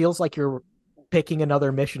just feels like you're picking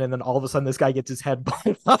another mission and then all of a sudden this guy gets his head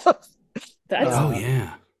blown off. That's oh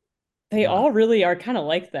yeah. They all really are kind of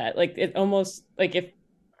like that. Like it almost like if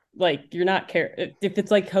like you're not if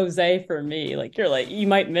it's like Jose for me, like you're like you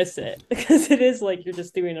might miss it because it is like you're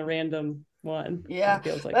just doing a random one. Yeah. It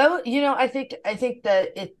feels like. Well, I think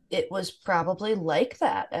that it was probably like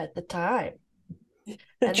that at the time. And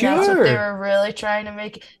that's what they were really trying to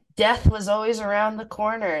make. Death was always around the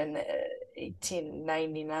corner in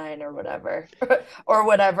 1899 or whatever. Or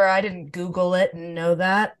whatever. I didn't Google it and know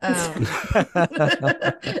that.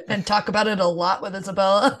 And talk about it a lot with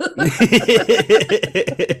Isabella.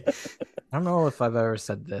 I don't know if I've ever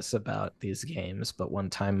said this about these games, but one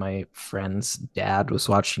time my friend's dad was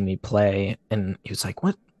watching me play, and he was like,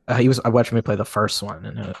 "What?" I watched me play the first one,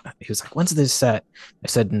 and he was like, "When's this set?" I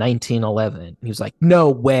said 1911. And he was like, "No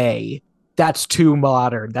way, that's too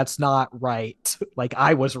modern. That's not right." Like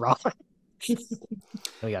I was wrong.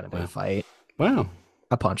 We got into a fight. Wow,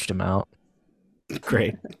 I punched him out.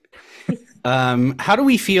 Great. How do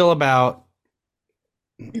we feel about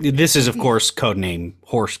this? Is of course codename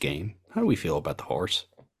Horse Game. How do we feel about the horse?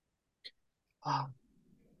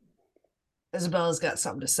 Isabella's got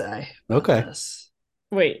something to say. Okay.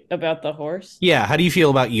 Wait, about the horse? Yeah. How do you feel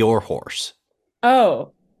about your horse?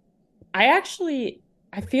 Oh, I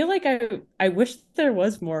feel like I wish there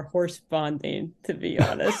was more horse bonding, to be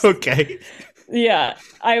honest. Okay. Yeah.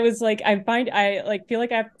 I was like, I feel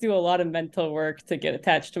like I have to do a lot of mental work to get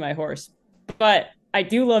attached to my horse. But I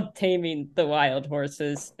do love taming the wild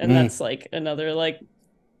horses, and that's like another like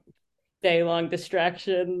day-long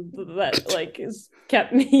distraction that like has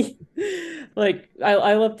kept me like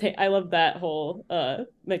I love that whole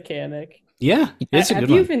mechanic. Yeah, it's a good one.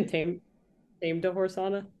 Have you even tamed a horse,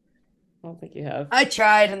 Anna? I don't think you have. I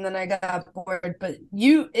tried and then I got bored, but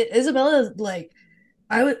Isabella, like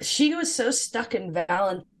she was so stuck in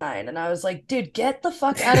Valentine, and I was like, dude, get the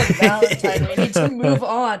fuck out of Valentine. We need to move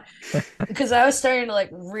on. Because I was starting to like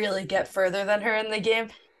really get further than her in the game.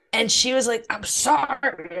 And she was like, I'm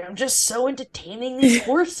sorry, I'm just so into taming these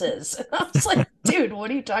horses. And I was like, dude,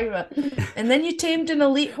 what are you talking about? And then you tamed an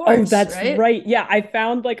elite horse. Oh, that's right. Yeah, I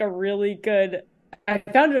found like a really good I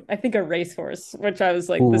think a racehorse, which I was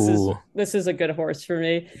like, this is a good horse for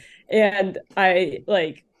me. And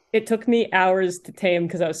it took me hours to tame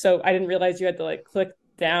because I didn't realize you had to like click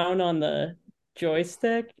down on the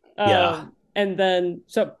joystick. Yeah. And then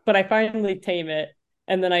but I finally tame it,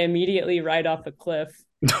 and then I immediately ride off a cliff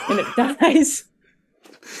and it dies.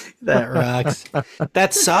 That rocks.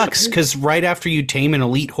 That sucks because right after you tame an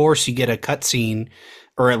elite horse, you get a cutscene,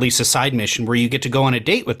 or at least a side mission where you get to go on a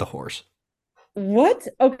date with the horse. What?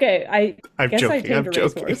 Okay, I guess joking, I tamed I'm a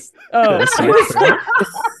joking. racehorse. Oh,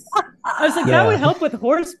 I was like, that would help with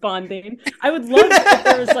horse bonding. I would love if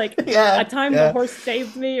there was like a time the horse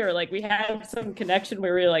saved me, or like we had some connection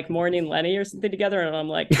where we were like mourning Lenny or something together, and I'm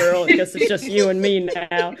like, girl, I guess it's just you and me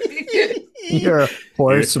now. You're a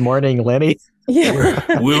horse mourning Lenny.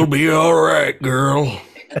 Yeah. We'll be all right, girl.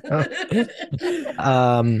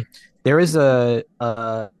 There is a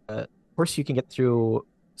horse you can get through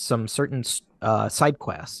some certain side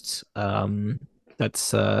quests.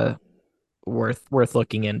 That's worth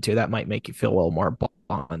looking into. That might make you feel a little more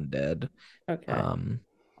bonded. Okay.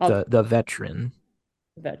 The veteran.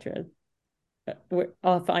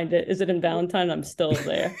 I'll find it. Is it in Valentine? I'm still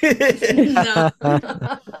there. No.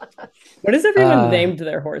 What has everyone named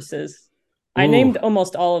their horses? I named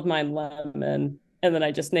almost all of mine Lemon, and then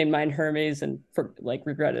I just named mine Hermes and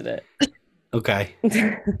regretted it. Okay.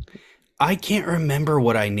 I can't remember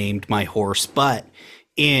what I named my horse, but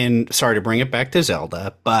sorry to bring it back to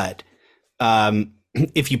Zelda, but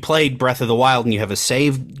if you played Breath of the Wild and you have a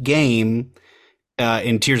saved game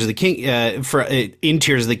in Tears of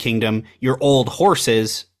the Kingdom, your old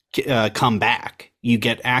horses come back. You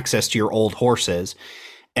get access to your old horses,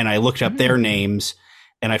 and I looked up their names,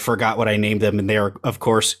 and I forgot what I named them, and they're of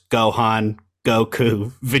course Gohan,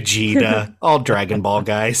 Goku, Vegeta, all Dragon Ball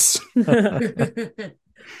guys.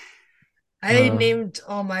 I named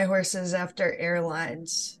all my horses after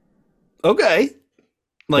airlines. Okay.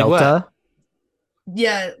 Like Delta? what?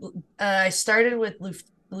 Yeah, I started with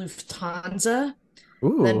Lufthansa,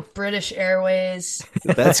 Ooh. then British Airways.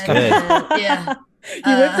 That's good. Yeah. You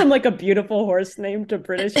went from like a beautiful horse name to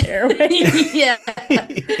British Airways. Yeah.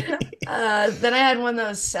 Then I had one that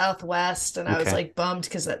was Southwest, and I was like bummed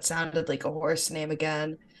because that sounded like a horse name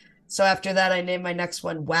again. So after that, I named my next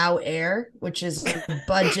one Wow Air, which is a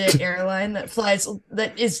budget airline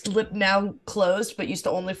that is now closed, but used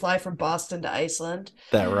to only fly from Boston to Iceland.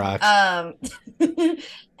 That rocks.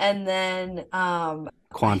 And then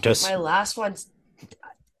Qantas. My last one's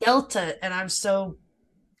Delta, and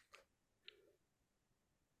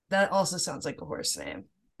that also sounds like a horse name.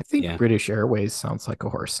 I think British Airways sounds like a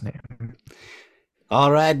horse name.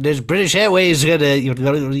 All right, this British Airways gonna.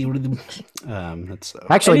 That's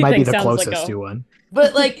Actually might be Anything the sounds like closest a- to one.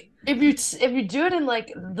 But like if you do it in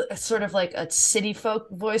like sort of like a city folk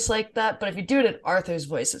voice like that, but if you do it in Arthur's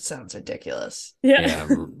voice, it sounds ridiculous. Yeah.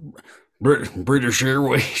 British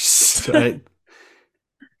Airways. Trying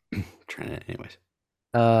to, anyways.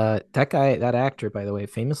 That actor, by the way,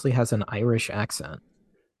 famously has an Irish accent.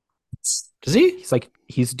 Does he?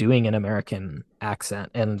 He's doing an American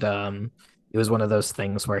accent, and it was one of those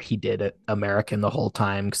things where he did it American the whole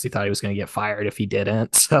time because he thought he was going to get fired if he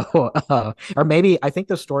didn't. So, or maybe I think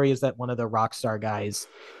the story is that one of the Rockstar guys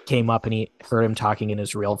came up and he heard him talking in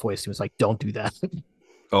his real voice. He was like, "Don't do that."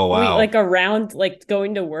 Oh wow! Like around like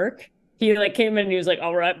going to work, he like came in and he was like,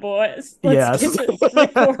 "All right, boys, let's Yes. get this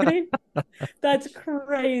recording." That's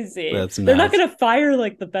crazy. That's They're not nuts. gonna fire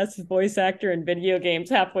like the best voice actor in video games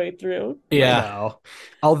halfway through. Yeah. No.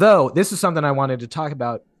 Although this is something I wanted to talk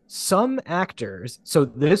about. Some actors, so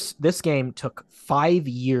this game took 5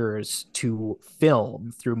 years to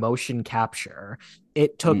film through motion capture.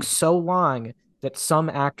 It took so long that some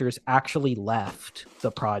actors actually left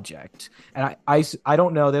the project. And I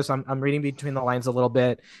don't know this. I'm reading between the lines a little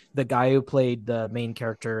bit. The guy who played the main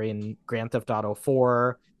character in Grand Theft Auto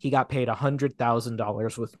 4, he got paid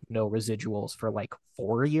 $100,000 with no residuals for like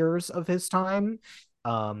 4 years of his time.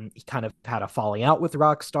 He kind of had a falling out with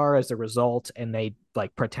Rockstar as a result, and they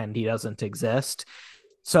like pretend he doesn't exist.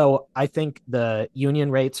 So I think the union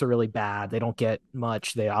rates are really bad. They don't get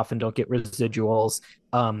much. They often don't get residuals.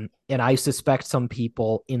 And I suspect some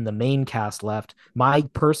people in the main cast left. My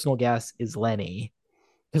personal guess is Lenny,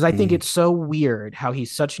 because I think it's so weird how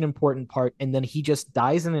he's such an important part, and then he just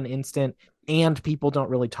dies in an instant, and people don't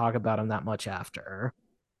really talk about him that much after.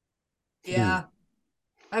 Yeah,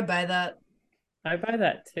 I buy that. I buy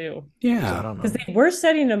that too. Yeah, So I don't know. Because they were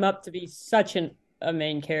setting him up to be such a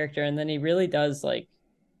main character, and then he really does like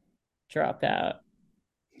drop out.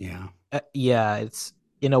 Yeah. Yeah, it's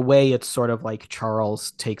in a way it's sort of like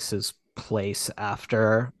Charles takes his place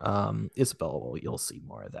after Isabella. Well, you'll see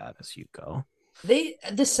more of that as you go.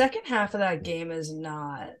 The second half of that game is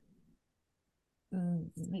not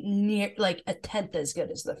near like a tenth as good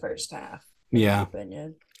as the first half. Yeah. In my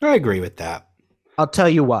opinion. I agree with that. I'll tell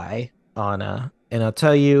you why, Anna, and I'll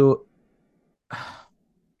tell you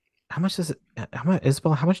how much is it.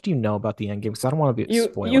 Isabel, how much do you know about the end game? Because I don't want to be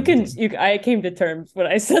spoiled. I came to terms when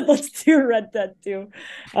I said let's do Red Dead 2.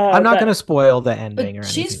 I'm not going to spoil the ending or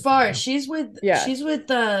anything. She's far. She's with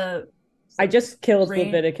the. I just killed Rain.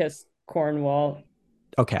 Leviticus Cornwall.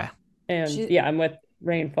 Okay. And I'm with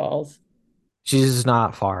Rain Falls. She's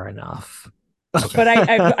not far enough. But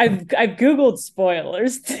I've Googled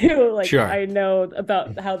spoilers too. Like sure. I know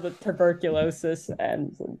about how the tuberculosis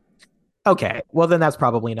ends. Okay, well then that's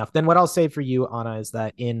probably enough. Then what I'll say for you, Anna, is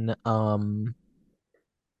that in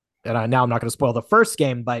and now I'm not going to spoil the first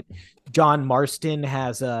game, but John Marston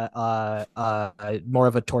has a more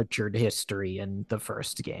of a tortured history in the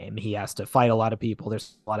first game. He has to fight a lot of people.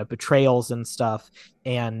 There's a lot of betrayals and stuff.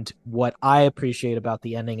 And what I appreciate about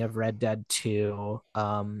the ending of Red Dead 2,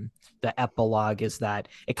 the epilogue, is that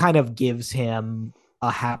it kind of gives him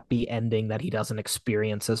a happy ending that he doesn't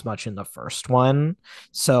experience as much in the first one.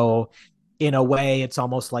 So in a way, it's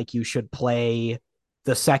almost like you should play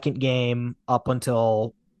the second game up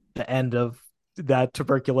until the end of that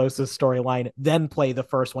tuberculosis storyline, then play the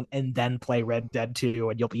first one, and then play Red Dead 2,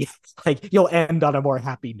 and you'll be like, you'll end on a more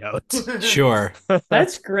happy note. Sure.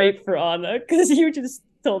 That's great for Anna, because you just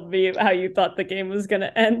told me how you thought the game was going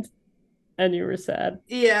to end, and you were sad.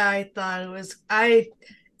 Yeah, I thought it was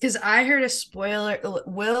because I heard a spoiler.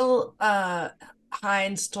 Will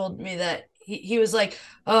Hines told me that he was like,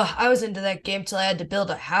 "Oh, I was into that game till I had to build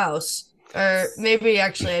a house." Or maybe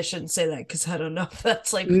actually I shouldn't say that because I don't know if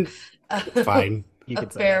that's like fine. a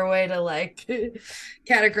fair way to like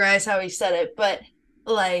categorize how he said it. But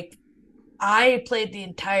like I played the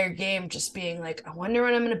entire game just being like, I wonder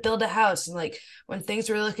when I'm going to build a house. And like when things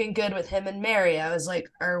were looking good with him and Mary, I was like,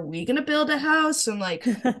 are we going to build a house? And like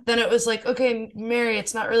then it was like, okay, Mary,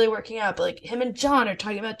 it's not really working out. But like him and John are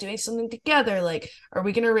talking about doing something together. Like, are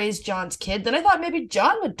we going to raise John's kid? Then I thought maybe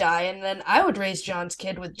John would die and then I would raise John's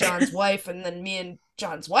kid with John's wife. And then me and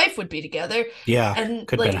John's wife would be together. Yeah.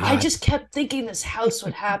 And like I just kept thinking this house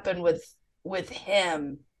would happen with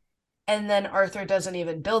him. And then Arthur doesn't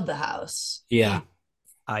even build the house. Yeah.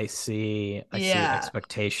 I see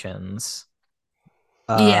expectations.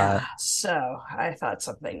 Yeah. So I thought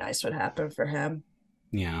something nice would happen for him.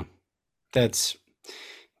 Yeah. It's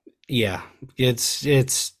a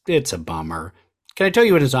bummer. Can I tell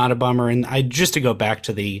you what is not a bummer? And just to go back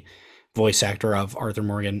to the voice actor of Arthur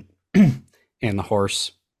Morgan and the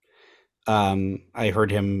horse. I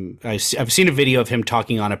heard him. I've seen a video of him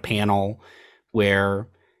talking on a panel where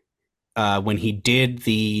when he did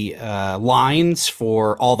the lines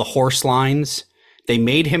for all the horse lines, they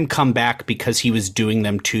made him come back because he was doing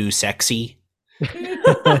them too sexy.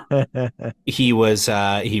 He was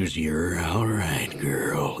you're all right,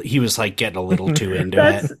 girl. He was like getting a little too into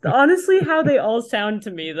That's it. honestly how they all sound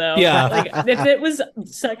to me, though. Yeah. Like if it was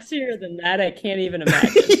sexier than that, I can't even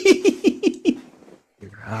imagine.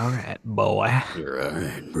 You're all right, boy. You're all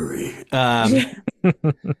right, Brie.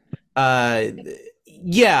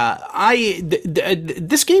 Yeah,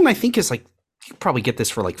 this game I think is like you could probably get this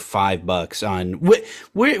for like $5 on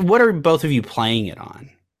what are both of you playing it on?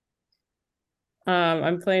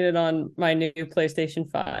 I'm playing it on my new PlayStation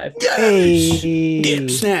 5. Hey. Dip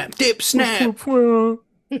snap. I'm playing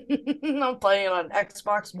it on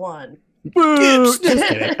Xbox One.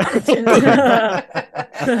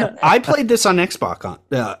 I played this on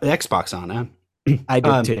Xbox on. I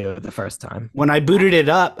did too the first time. When I booted it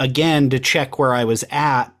up again to check where I was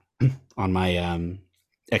at on my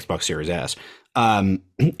Xbox Series S,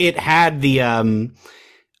 it had the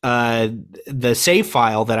save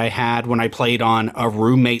file that I had when I played on a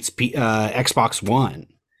roommate's Xbox One,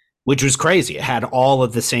 which was crazy. It had all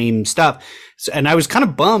of the same stuff. So, and I was kind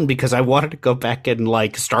of bummed because I wanted to go back and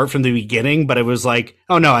like start from the beginning, but it was like,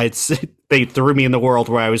 oh no, they threw me in the world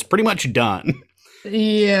where I was pretty much done.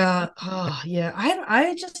 Yeah. Oh, yeah.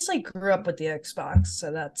 I just like grew up with the Xbox,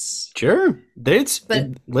 so that's Sure.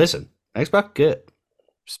 Listen, Xbox good.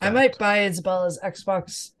 Respect. I might buy Isabella's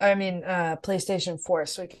PlayStation 4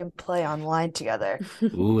 so we can play online together.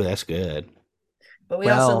 Ooh, that's good. But we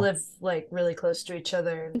also live like really close to each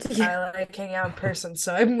other, and I like hanging out in person,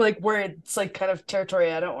 so I'm like worried it's like kind of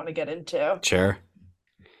territory I don't want to get into. Sure.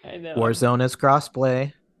 I know. Warzone is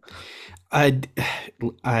crossplay.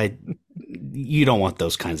 You don't want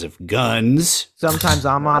those kinds of guns. Sometimes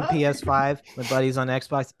I'm on PS5, my buddy's on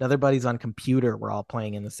Xbox, another buddy's on computer. We're all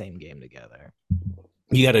playing in the same game together.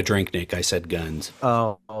 You got to drink, Nick. I said guns.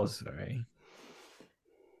 Oh, sorry.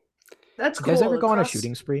 That's you cool. guys ever go on a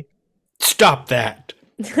shooting spree? Stop that.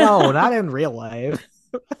 No, not in real life.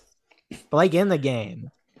 But like in the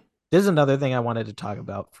game. This is another thing I wanted to talk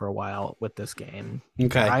about for a while with this game.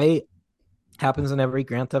 Okay. Happens in every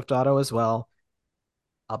Grand Theft Auto as well.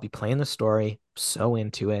 I'll be playing the story, so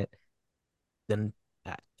into it. Then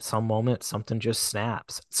at some moment, something just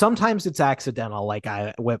snaps. Sometimes it's accidental, like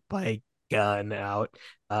I whip my gun out.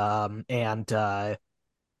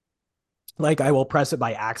 Like I will press it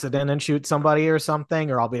by accident and shoot somebody or something,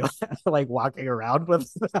 or I'll be like walking around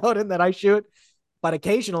without it and then I shoot. But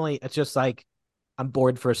occasionally it's just like I'm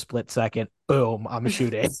bored for a split second. Boom, I'm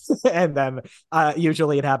shooting. And then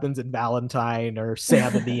usually it happens in Valentine or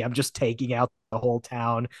 70. I'm just taking out the whole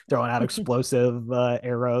town, throwing out explosive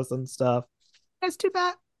arrows and stuff. That's too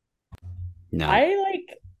bad. No.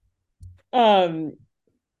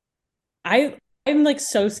 I'm like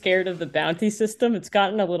so scared of the bounty system. It's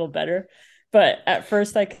gotten a little better, but at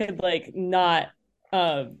first I could like not.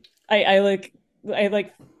 I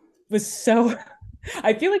was so.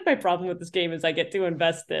 I feel like my problem with this game is I get too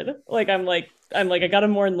invested. Like I'm like I gotta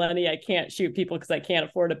mourn Lenny. I can't shoot people because I can't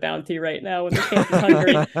afford a bounty right now when the camp is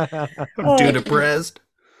hungry. I'm too depressed.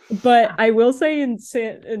 But I will say in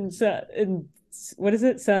what is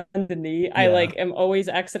it, Saint Denis? Yeah. I like am always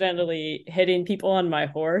accidentally hitting people on my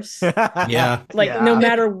horse. Yeah. No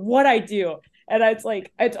matter what I do. And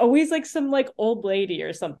it's always like some like old lady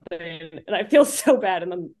or something. And I feel so bad.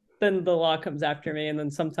 And then the law comes after me. And then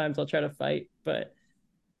sometimes I'll try to fight. But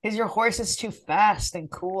because your horse is too fast and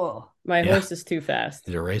cool. My horse is too fast.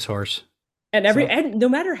 He's a racehorse. And and no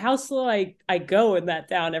matter how slow I go in that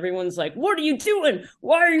town, everyone's like, "What are you doing?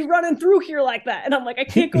 Why are you running through here like that?" And I'm like, "I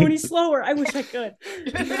can't go any slower. I wish I could."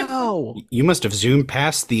 No. You must have zoomed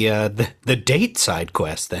past the date side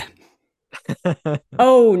quest then.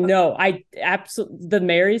 Oh no, I absolutely the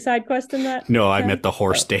Mary side quest in that. No, I meant the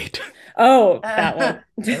horse date. Oh, that one.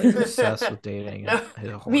 I'm obsessed with dating.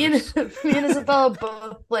 Me and Isabella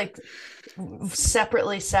both like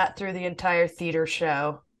separately sat through the entire theater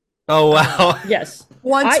show. Oh wow! Yes,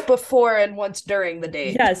 once before and once during the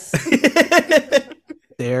date. Yes.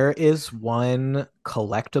 There is one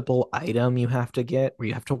collectible item you have to get where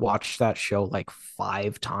you have to watch that show like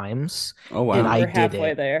 5 times. Oh wow! And we're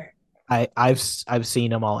halfway there. I've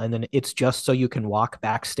seen them all, and then it's just so you can walk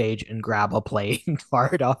backstage and grab a playing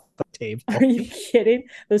card off the table. Are you kidding?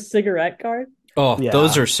 The cigarette card? Oh, yeah.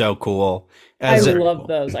 Those are so cool. I love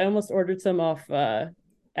those. I almost ordered some off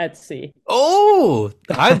Etsy. Oh,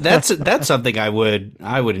 that's something I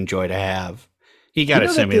would enjoy to have. You got to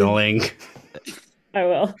send me the link. I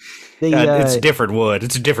will. It's different wood.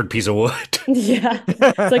 It's a different piece of wood. Yeah,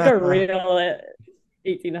 it's like a real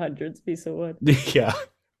 1800s piece of wood. Yeah.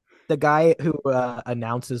 The guy who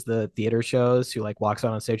announces the theater shows, who like walks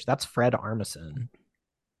out on stage, that's Fred Armisen.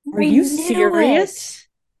 Are you serious?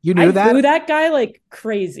 You knew that? I boo that guy like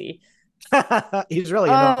crazy. He's really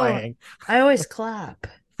annoying. I always clap.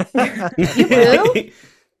 You boo?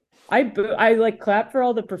 I like clap for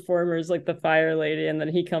all the performers, like the fire lady, and then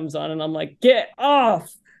he comes on and I'm like, get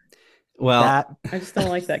off. Well, I just don't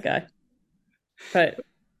like that guy. But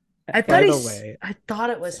I thought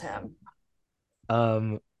it was him.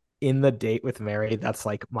 In the Date with Mary, that's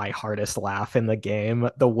like my hardest laugh in the game.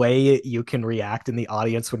 The way you can react in the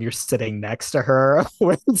audience when you're sitting next to her,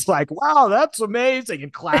 where it's like, wow, that's amazing,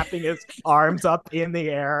 and clapping his arms up in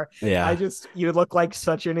the air. Yeah. You look like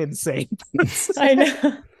such an insane person. I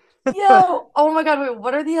know. Yo, oh my god, wait,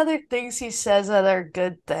 what are the other things he says that are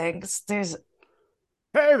good things? There's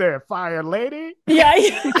Hey there, fire lady. Yeah. Hey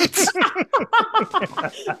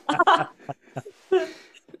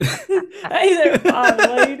there, fire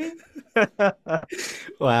lady.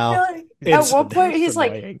 Wow. At one point, he's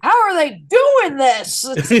annoying. Like, how are they doing this?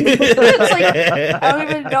 It's like, I don't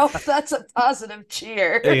even know if that's a positive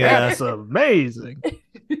cheer. Yeah, that's amazing.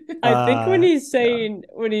 I think when he's saying,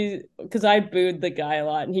 because I booed the guy a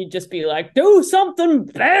lot, and he'd just be like, do something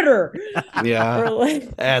better. Yeah.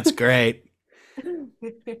 Like, that's great.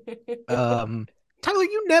 Tyler,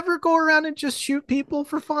 you never go around and just shoot people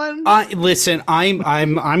for fun? Listen,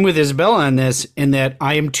 I'm with Isabella on this, in that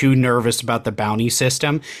I am too nervous about the bounty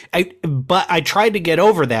system. But I tried to get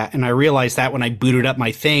over that, and I realized that when I booted up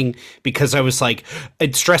my thing, because I was like,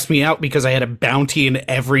 it stressed me out because I had a bounty in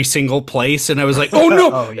every single place, and I was like, oh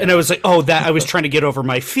no! Oh, yeah. And I was like, that I was trying to get over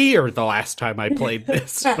my fear the last time I played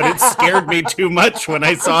this, but it scared me too much when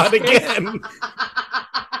I saw it again.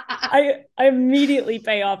 I immediately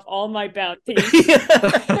pay off all my bounties.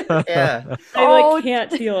 Yeah. I can't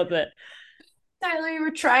deal with it. Tyler, you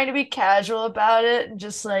were trying to be casual about it and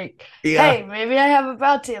just like, hey, maybe I have a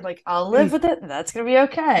bounty. I'm like, I'll live with it, and that's gonna be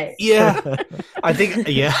okay. Yeah. I think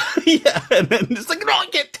yeah. And then it's like, no, I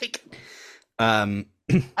can't take it.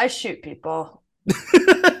 I shoot people.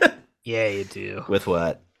 Yeah, you do. With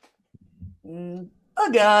what? A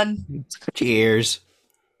gun. Cheers.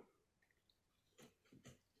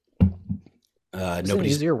 It's an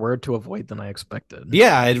easier word to avoid than I expected.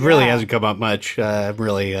 Yeah, it really hasn't come up much. We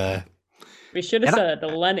should have said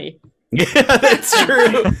Lenny. Yeah, that's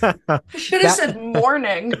true. Should have said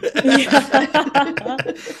morning.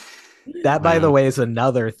 That, by the way, is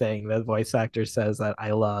another thing that voice actor says that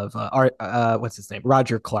I love. What's his name?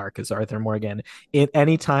 Roger Clark is Arthur Morgan.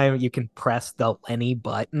 Anytime you can press the Lenny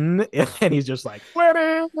button, and he's just like,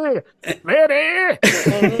 Lenny, Lenny.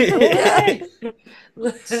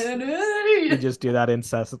 We just do that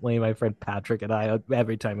incessantly, my friend Patrick and I,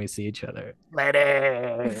 every time we see each other.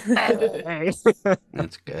 Lenny.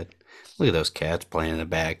 That's good. Look at those cats playing in the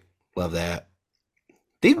back. Love that.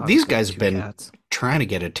 These guys have been trying to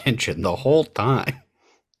get attention the whole time.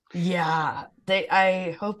 Yeah,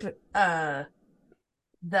 I hope that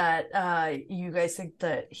you guys think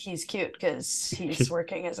that he's cute because he's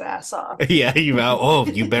working his ass off. Yeah, you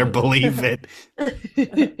better believe it.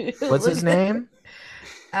 What's his name?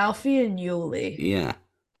 Alfie and Yuli. Yeah,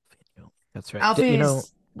 that's right.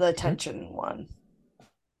 Alfie's the attention one.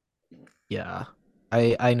 Yeah,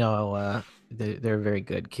 I know. They're very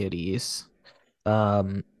good kitties.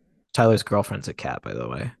 Tyler's girlfriend's a cat, by the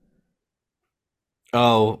way.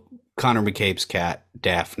 Oh, Connor McCabe's cat,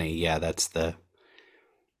 Daphne. Yeah, that's the...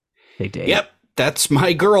 They date. Yep, that's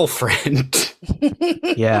my girlfriend.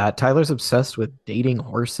 Yeah, Tyler's obsessed with dating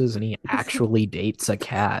horses, and he actually dates a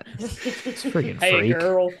cat. It's freaking freak.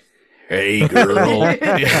 Girl. Hey, girl.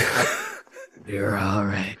 You're all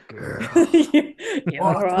right, girl. You're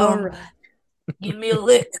all right. Give me a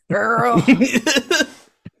lick, girl.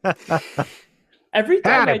 Every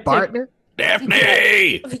time I partner.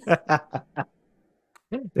 Daphne!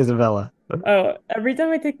 Isabella. Oh, every time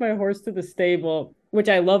I take my horse to the stable, which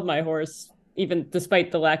I love my horse, even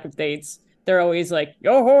despite the lack of dates, they're always like,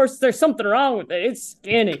 your horse, there's something wrong with it. It's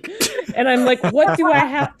skinny. And I'm like, what do I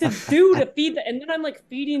have to do to feed it? And then I'm like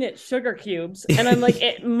feeding it sugar cubes. And I'm like,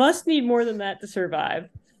 it must need more than that to survive.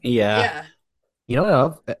 Yeah. You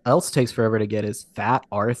know what else takes forever to get is Fat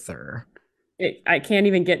Arthur. I can't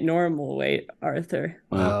even get normal weight, Arthur.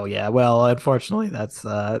 Oh yeah, well, unfortunately, that's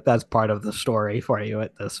part of the story for you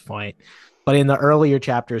at this point. But in the earlier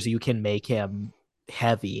chapters, you can make him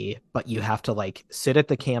heavy, but you have to like sit at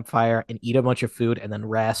the campfire and eat a bunch of food and then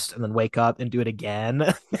rest and then wake up and do it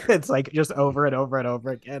again. It's like just over and over and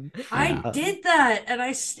over again. I did that, and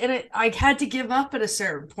I had to give up at a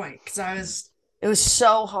certain point because it was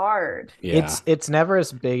so hard. Yeah. It's never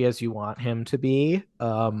as big as you want him to be,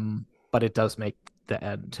 but it does make the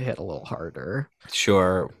end hit a little harder.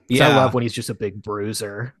 Sure. Yeah. I love when he's just a big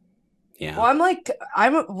bruiser. Yeah.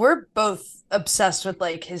 Well, we're both obsessed with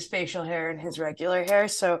like his facial hair and his regular hair.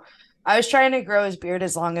 So I was trying to grow his beard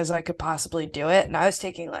as long as I could possibly do it. And I was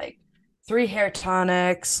taking like 3 hair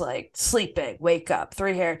tonics, like sleeping, wake up,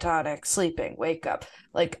 3 hair tonics, sleeping, wake up.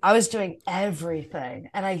 Like I was doing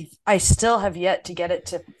everything. And I still have yet to get it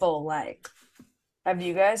to full length. Have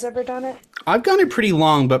you guys ever done it? I've gone it pretty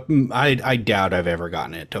long, but I doubt I've ever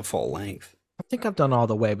gotten it to full length. I think I've done all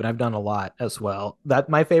the way, but I've done a lot as well. That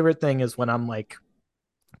my favorite thing is when I'm like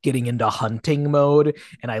getting into hunting mode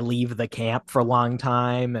and I leave the camp for a long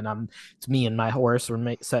time and it's me and my horse,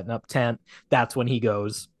 we're setting up tent. That's when he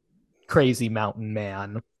goes crazy mountain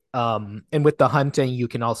man. And with the hunting, you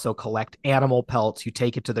can also collect animal pelts. You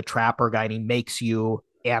take it to the trapper guy and he makes you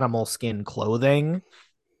animal skin clothing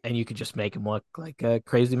and you can just make him look like a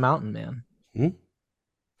crazy mountain man. Mm-hmm.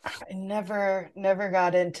 I never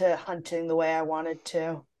got into hunting the way I wanted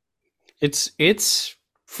to. It's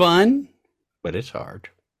fun, but it's hard.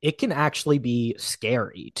 It can actually be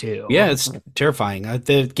scary too. Yeah, it's terrifying.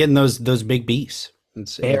 They're getting those big beasts.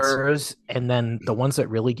 Bears, and then the ones that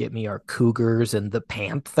really get me are cougars and the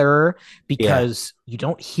panther because you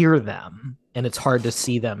don't hear them and it's hard to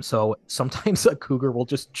see them. So sometimes a cougar will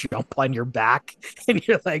just jump on your back and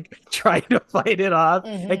you're like trying to fight it off.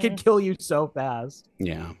 It can kill you so fast.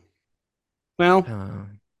 Yeah. Well.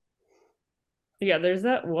 Yeah, there's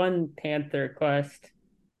that one panther quest.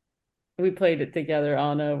 We played it together,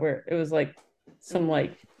 Anna, where it was like some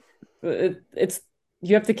like it's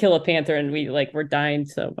you have to kill a panther and we're dying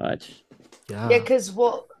so much. Yeah, because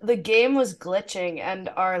the game was glitching and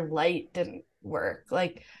our light didn't work.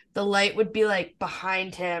 Like the light would be like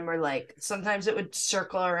behind him or like sometimes it would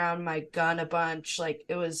circle around my gun a bunch. Like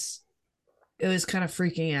it was kind of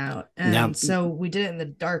freaking out. And so we did it in the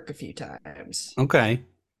dark a few times. Okay.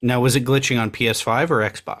 Now was it glitching on PS5 or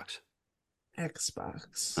Xbox?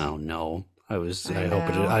 Xbox. Oh no.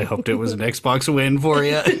 I hoped it was an Xbox win for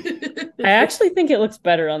you. I actually think it looks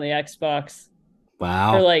better on the Xbox.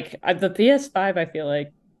 Wow. Or like the PS5, I feel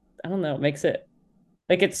like, I don't know, it makes it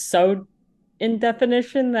like it's so in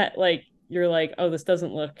definition that like you're like, oh, this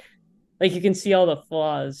doesn't look like you can see all the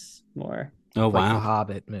flaws more. Oh, like wow. The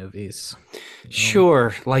Hobbit movies.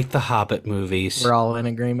 Sure, like the Hobbit movies. We're all in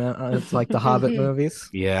agreement. It's like the Hobbit movies.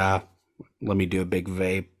 Yeah. Let me do a big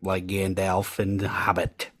vape like Gandalf and the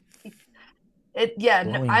Hobbit.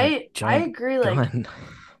 I agree. Like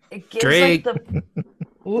it gives Drake. like the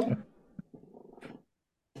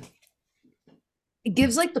it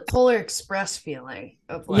gives like the Polar Express feeling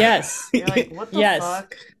of like yes. You're like, what the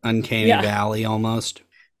fuck? Uncanny Valley almost.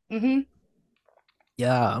 Mm-hmm.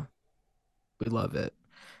 Yeah. We love it.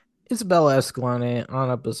 Isabella, Escalante,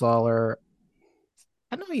 Anna, Bezahler.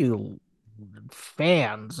 I know you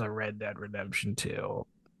fans of Red Dead Redemption 2,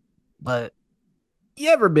 but you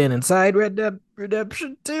ever been inside Red Dead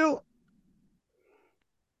Redemption 2?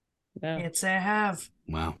 No. Can't say I have.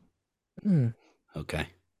 Wow. Okay.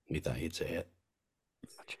 We thought you'd say it.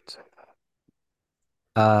 I should say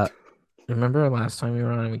that. Remember last time we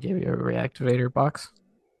were on and we gave you a reactivator box?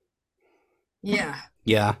 Yeah.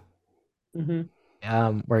 Yeah. Mm-hmm.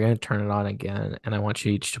 We're gonna turn it on again, and I want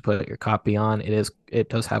you each to put your copy on. It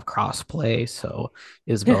does have crossplay, so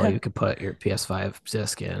Isabella, you could put your PS5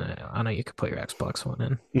 disc in. I know you could put your Xbox One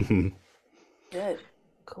in. Mm-hmm. Good.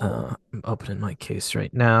 Cool. I'm opening my case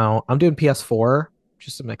right now. I'm doing PS4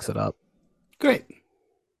 just to mix it up. Great.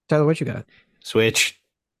 Tyler, what you got? Switch.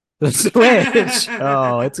 The Switch.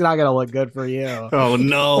 Oh, it's not gonna look good for you. Oh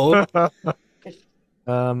no.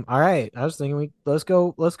 All right. I was thinking let's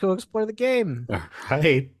go explore the game. All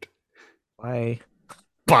right. Bye.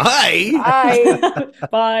 Bye. Bye.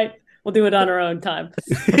 Bye. We'll do it on our own time.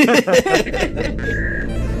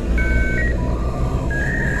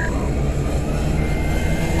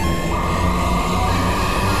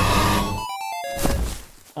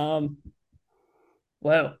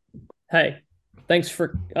 Well, hey, thanks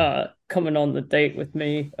for coming on the date with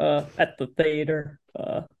me at the theater.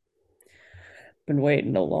 Been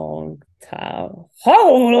waiting a long time.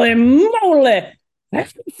 Holy moly!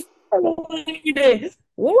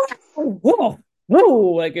 Whoa,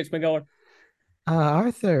 that gets me going.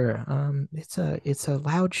 Arthur, it's a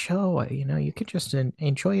loud show. You could just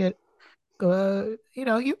enjoy it. You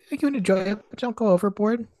can enjoy it, but don't go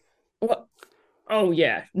overboard. What? Oh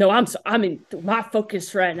yeah. No, I mean, my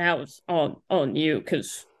focus right now is on you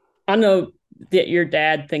because I know that your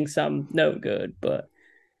dad thinks I'm no good, but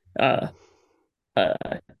uh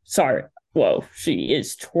uh sorry. Whoa, she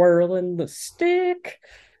is twirling the stick.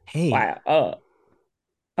 Hey, Wow.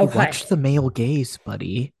 you Okay. watch the male gaze,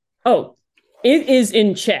 buddy. Oh, it is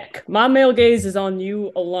in check. My male gaze is on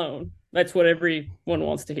you alone. That's what everyone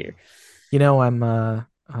wants to hear. I'm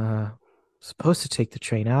supposed to take the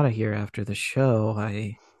train out of here after the show.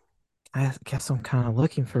 I guess I'm kind of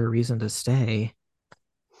looking for a reason to stay.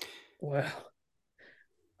 Well,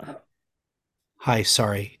 uh, Hi,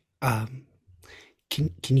 sorry.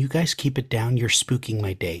 Can you guys keep it down? You're spooking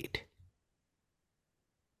my date.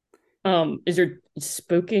 is your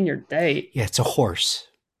spooking your date? Yeah, it's a horse.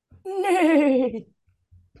 Nay.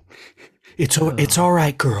 It's all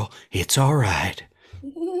right, girl. It's all right.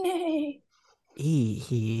 Nay.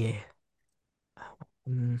 He.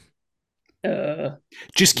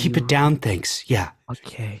 Just keep it down, thanks. Yeah.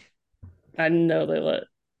 Okay. I know they let.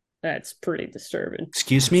 That's pretty disturbing.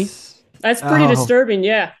 Excuse me? That's pretty disturbing.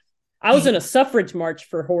 Yeah, I was in a suffrage march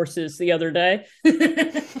for horses the other day.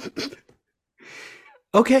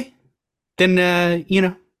 Okay. Then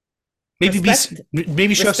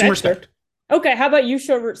maybe show some respect. Okay, how about you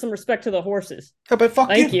show some respect to the horses? How about fuck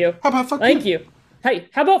Thank you? How about fuck Thank you. Hey,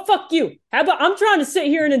 how about fuck you? How about I'm trying to sit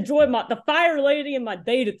here and enjoy the fire lady and my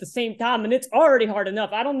date at the same time, and it's already hard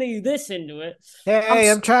enough. I don't need this into it.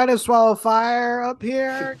 Hey, I'm trying to swallow fire up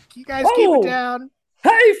here. You guys keep it down.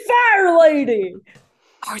 Hey, fire lady!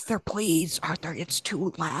 Arthur, please. Arthur, it's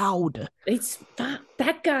too loud. It's fine.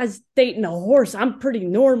 That guy's dating a horse. I'm pretty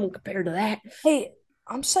normal compared to that. Hey,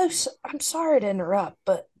 I'm sorry to interrupt,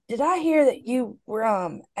 but did I hear that you were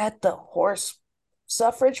at the horse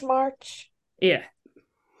suffrage march? Yeah.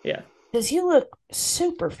 Because you look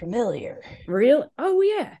super familiar. Really? Oh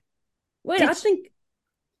yeah. Wait, I think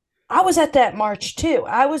I was at that march too.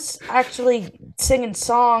 I was actually singing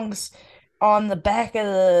songs on the back of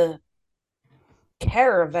the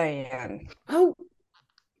caravan. Oh,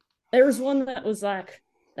 there was one that was like,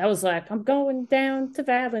 I'm going down to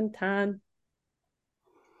Valentine.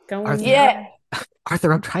 Yeah.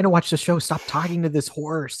 Arthur, I'm trying to watch the show. Stop talking to this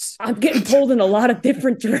horse. I'm getting pulled in a lot of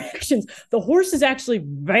different directions. The horse is actually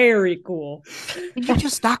very cool. Can you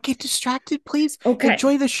just not get distracted, please? Okay.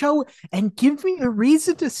 Enjoy the show and give me a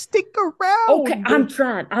reason to stick around. Okay, I'm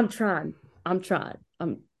trying.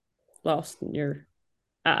 I'm lost in your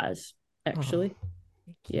eyes, actually.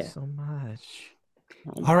 Thank you so much.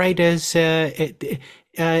 All right,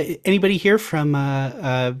 anybody here from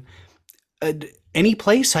any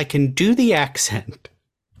place I can do the accent?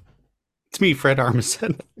 It's me, Fred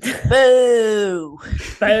Armisen. Boo!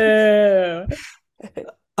 Boo!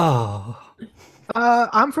 Oh.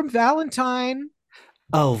 I'm from Valentine.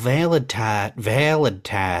 Oh, Valentine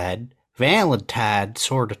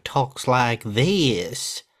sort of talks like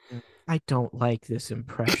this. I don't like this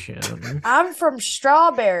impression. I'm from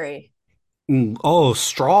Strawberry. Oh,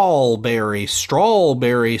 Strawberry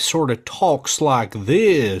sort of talks like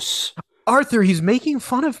this. Arthur, he's making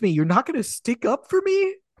fun of me. You're not going to stick up for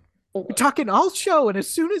me? You're talking all show, and as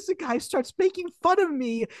soon as the guy starts making fun of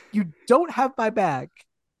me, you don't have my back.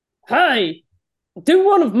 Hey, do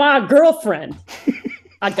one of my girlfriend.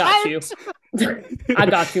 I got you. I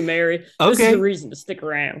got you, Mary. Okay. This is the reason to stick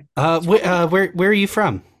around. Where are you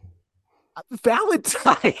from?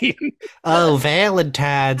 Valentine. Oh,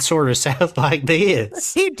 Valentine sort of sounds like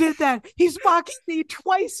this. He did that. He's mocking me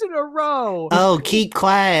twice in a row. Oh, keep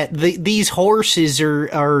quiet. These horses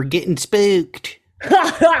are getting spooked.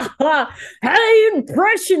 Hey,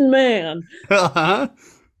 impression man. Uh-huh.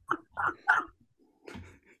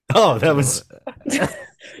 Oh, that was...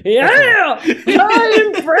 Yeah! Hey,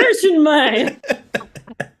 impression man.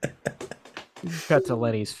 Cut to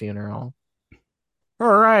Lenny's funeral.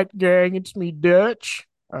 All right, gang, it's me, Dutch.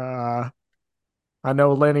 I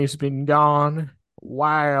know Lenny's been gone a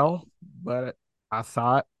while, but I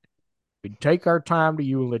thought we'd take our time to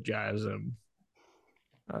eulogize him.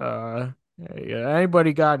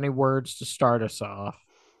 Anybody got any words to start us off?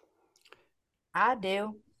 I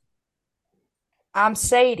do. I'm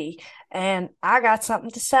Sadie, and I got something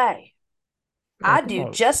to say. I do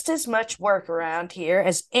just as much work around here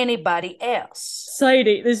as anybody else.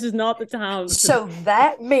 Sadie, this is not the time. So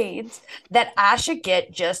that means that I should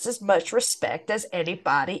get just as much respect as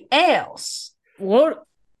anybody else. What?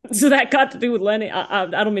 So that got to do with Lenny? I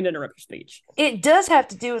don't mean to interrupt your speech. It does have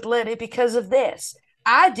to do with Lenny because of this.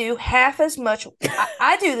 I do half as much.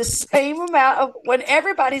 I do the same amount of when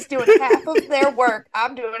everybody's doing half of their work,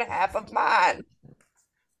 I'm doing half of mine.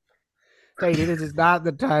 Sadie, this is not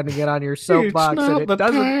the time to get on your soapbox, and it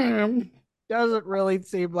doesn't really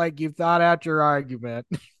seem like you've thought out your argument.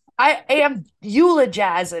 I am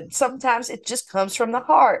eulogizing. Sometimes it just comes from the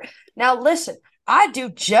heart. Now, listen, I do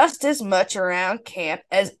just as much around camp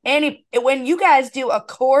as any. When you guys do a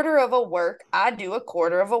quarter of a work, I do a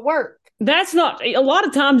quarter of a work. That's not a lot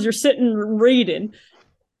of times you're sitting reading.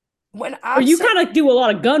 When or you kind of do a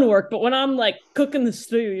lot of gun work, but when I'm like cooking the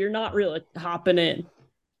stew, you're not really hopping in.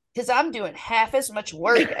 Because I'm doing half as much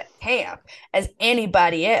work at camp as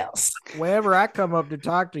anybody else. Whenever I come up to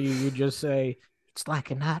talk to you, you just say, it's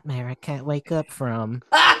like a nightmare I can't wake up from.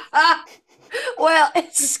 Well,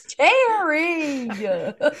 it's scary.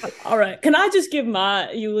 All right. Can I just give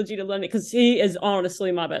my eulogy to Lenny? Because he is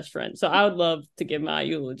honestly my best friend. So I would love to give my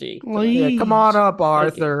eulogy. Yeah, come on up,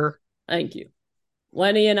 Arthur. Thank you.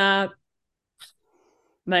 Lenny and I,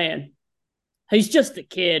 man, he's just a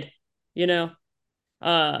kid, you know?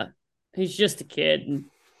 He's just a kid, and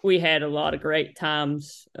we had a lot of great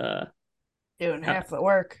times. Doing half the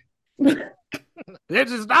work.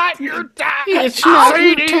 This is not your time. It's not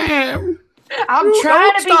your time. I'm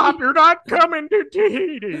trying to stop. You're not coming to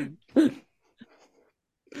Tahiti. I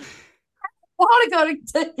want to go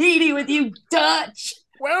to Tahiti with you, Dutch.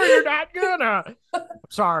 Well, you're not gonna.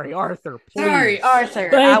 Sorry, Arthur. Please. Sorry, Arthur.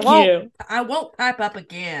 Thank you. I won't pipe up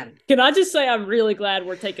again. Can I just say I'm really glad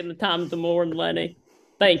we're taking the time to mourn Lenny.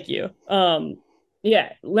 Thank you.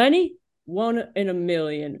 Yeah, Lenny, 1 in a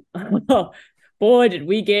million. Boy, did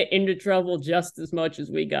we get into trouble just as much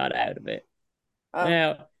as we got out of it.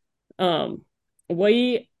 Now,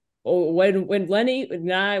 when Lenny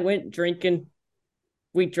and I went drinking,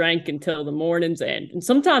 we drank until the morning's end. And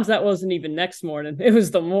sometimes that wasn't even next morning. It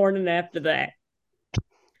was the morning after that.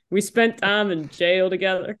 We spent time in jail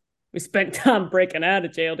together. We spent time breaking out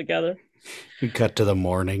of jail together. We cut to the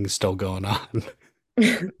morning, still going on.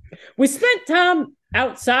 We spent time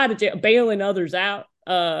outside of jail, bailing others out.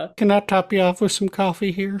 Can I top you off with some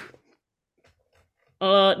coffee here?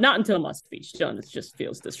 Not until my speech done. It just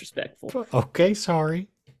feels disrespectful. Okay, sorry.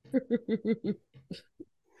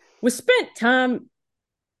 We spent time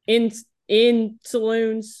in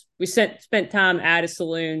saloons. We spent time out of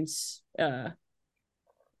saloons.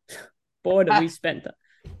 Boy, did we spend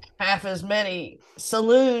half as many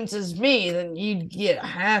saloons as me, then you'd get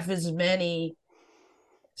half as many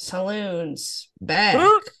saloons back.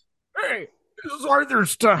 Hey, this is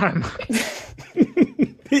Arthur's time.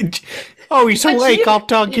 Oh, he's awake. I'll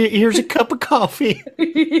talk you. Here's a cup of coffee.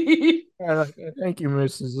 Thank you,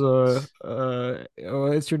 Mrs.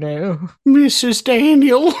 What's your name? Mrs.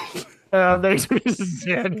 Daniel. Thanks, Mrs.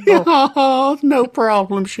 Daniel. Oh, no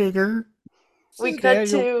problem, sugar. We cut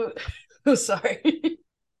to sorry.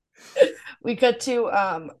 We cut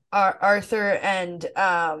to Arthur and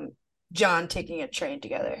John taking a train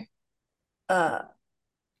together.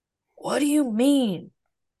 What do you mean?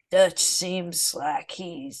 Dutch seems like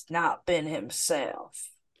he's not been himself.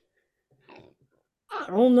 I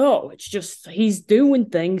don't know. It's just he's doing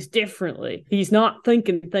things differently. He's not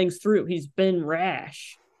thinking things through. He's been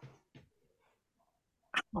rash.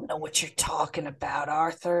 I don't know what you're talking about,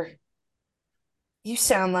 Arthur. You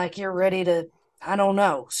sound like you're ready to, I don't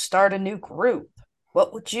know, start a new group.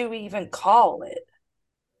 What would you even call it?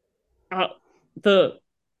 The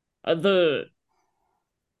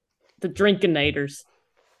Drinkinators.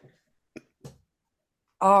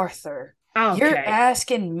 Arthur, okay. You're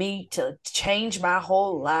asking me to change my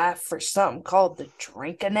whole life for something called the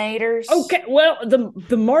Drinkinators? Okay, well,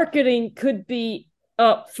 the marketing could be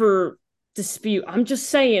up for dispute. I'm just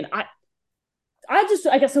saying, I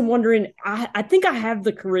guess I'm wondering, I think I have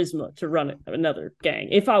the charisma to run another gang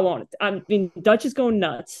if I wanted to. I mean, Dutch is going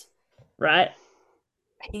nuts, right?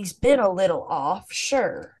 He's been a little off,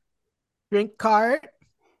 sure. Drink cart.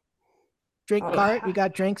 We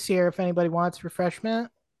got drinks here if anybody wants refreshment.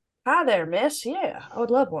 Hi there, miss. Yeah, I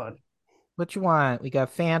would love one. What you want? We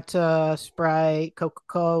got Fanta, Sprite,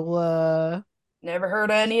 Coca-Cola. Never heard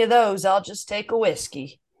of any of those. I'll just take a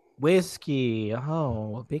whiskey. Whiskey.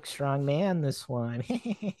 Oh, a big strong man, this one.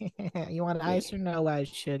 You want ice or no ice,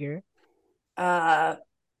 sugar?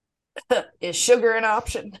 Is sugar an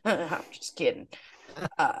option? I'm just kidding.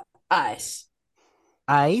 Ice.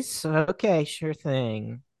 Ice? Okay, sure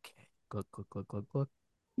thing. Okay. Glug.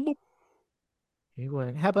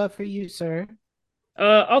 How about for you, sir?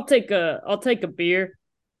 I'll take a beer.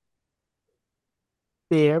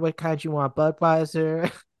 Beer? What kind you want?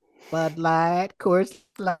 Budweiser, Bud Light, Coors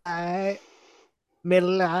Light,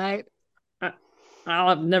 Middle Light.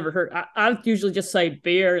 I've never heard. I usually just say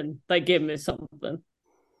beer, and they give me something.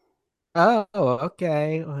 Oh,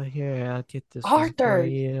 okay. Well, here, I'll get this. Arthur,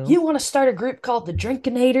 you want to start a group called the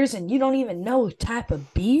Drinkinators, and you don't even know a type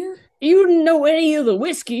of beer? You didn't know any of the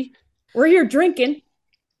whiskey. We're here drinking.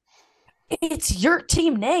 It's your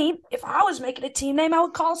team name. If I was making a team name, I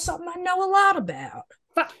would call it something I know a lot about.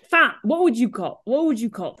 Fine. What would you call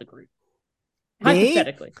the group? Me?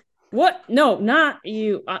 Hypothetically. What? No, not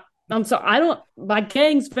you. I'm sorry. I don't. My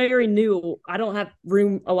gang's very new. I don't have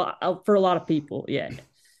room for a lot of people yet.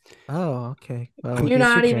 Oh, okay. Well, You're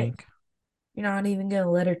not even gonna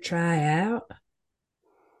let her try out.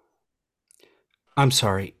 I'm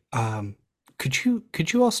sorry. Could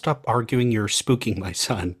you all stop arguing? You're spooking my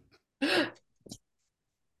son.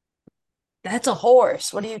 That's a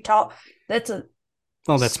horse. What do you talk? That's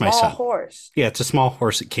my son. Horse. Yeah, it's a small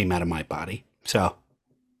horse that came out of my body. So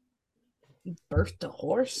you birthed a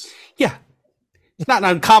horse? Yeah. It's not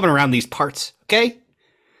uncommon around these parts, okay?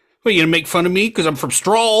 What, you gonna make fun of me because I'm from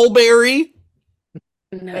Strawberry?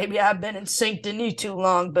 No. Maybe I've been ensynced in you too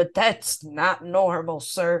long, but that's not normal,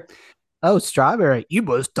 sir. Oh, Strawberry, you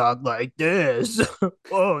must talk like this.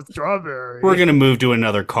 Oh, Strawberry. We're gonna move to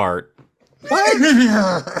another cart. What?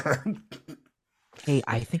 Hey,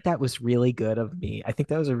 I think that was really good of me. I think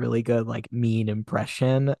that was a really good, mean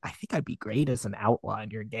impression. I think I'd be great as an outlaw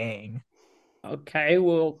in your gang. Okay,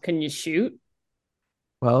 well, can you shoot?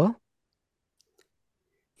 Well,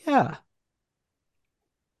 yeah.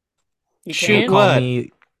 You shoot can? what?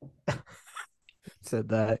 Me... said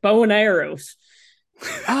that. Bow and arrows.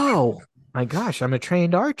 Oh, my gosh, I'm a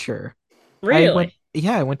trained archer. Really?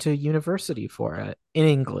 I went to university for it in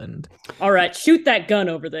England. All right, shoot that gun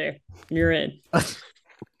over there. You're in.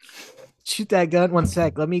 Shoot that gun. 1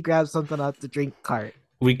 sec. Let me grab something off the drink cart.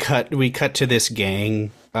 We cut to this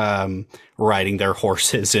gang riding their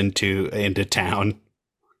horses into town.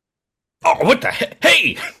 Oh, what the heck?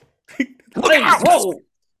 Hey! Look out! Whoa!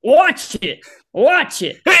 Watch it!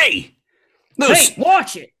 Hey! Hey,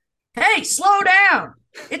 watch it! Hey, slow down!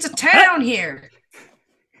 It's a town here.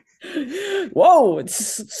 Whoa, it's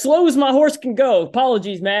slow as my horse can go.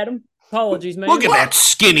 Apologies, madam. Apologies, man. Look at that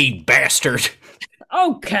skinny bastard.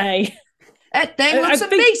 Okay. That thing looks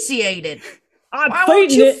emaciated. Why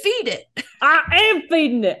won't you feed it? I am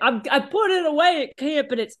feeding it. I put it away at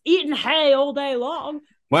camp and it's eating hay all day long.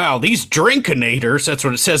 Wow, these drinkinators, that's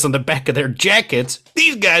what it says on the back of their jackets.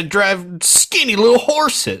 These guys drive skinny little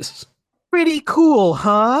horses. Pretty cool,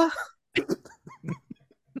 huh?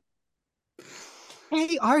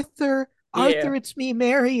 Hey, Arthur. Yeah. Arthur, it's me,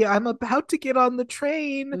 Mary. I'm about to get on the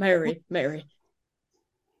train. Mary.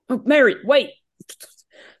 Oh, Mary, wait.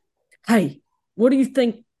 Hey, what do you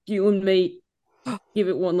think you and me give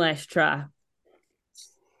it one last try?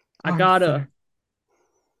 I've got a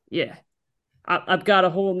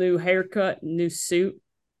whole new haircut, new suit.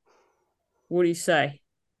 What do you say?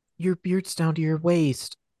 Your beard's down to your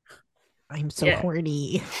waist. I'm so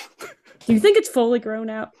horny. Do you think it's fully grown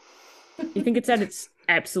out? Do you think it's at its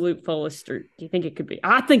absolute fullest, or do you think it could be?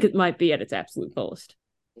 I think it might be at its absolute fullest.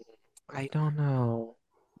 I don't know.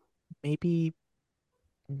 Maybe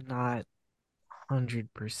not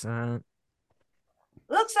 100%.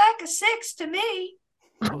 Looks like a 6 to me.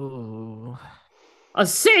 Oh. A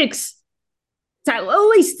 6? It's at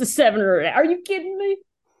least a 7 or 8. Are you kidding me?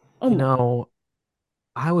 Oh, no.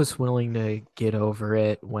 I was willing to get over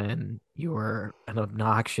it when you were an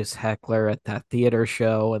obnoxious heckler at that theater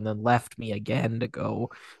show and then left me again to go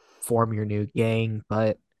form your new gang.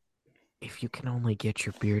 But if you can only get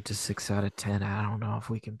your beard to 6 out of 10, I don't know if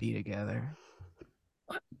we can be together.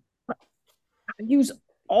 I use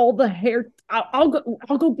all the hair. I'll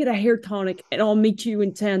go get a hair tonic and I'll meet you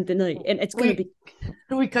in town tonight. And it's gonna be.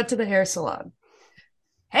 We cut to the hair salon.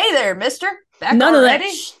 Hey there, mister. Back None already?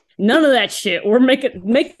 of that. None of that shit. We're make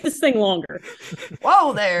this thing longer.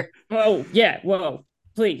 Whoa there. Oh yeah. Whoa.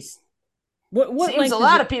 Please. What Seems a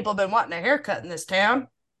lot of people have been wanting a haircut in this town.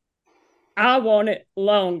 I want it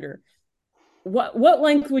longer. What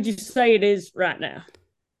length would you say it is right now?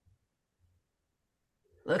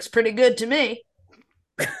 Looks pretty good to me.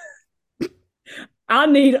 I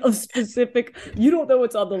need a specific. You don't know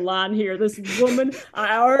what's on the line here. This woman,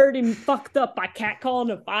 I already fucked up by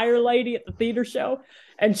catcalling a fire lady at the theater show,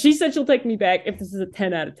 and she said she'll take me back if this is a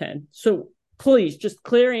 10 out of 10. So please, just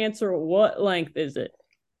clear answer. What length is it?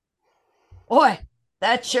 Boy,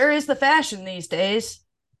 that sure is the fashion these days.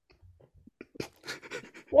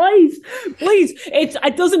 Please.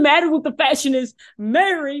 It doesn't matter what the fashion is.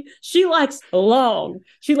 Mary, she likes long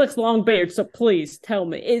beards. So please tell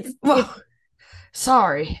me.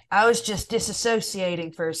 Sorry, I was just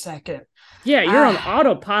disassociating for a second. Yeah, you're on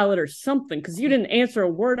autopilot or something because you didn't answer a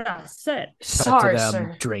word I said. Sorry, them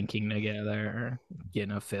sir. Drinking together,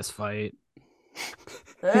 getting a fist fight.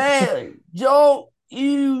 Hey, don't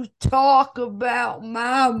you talk about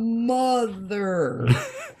my mother.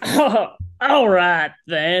 All right,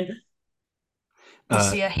 then. to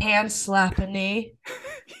see a hand slap a knee.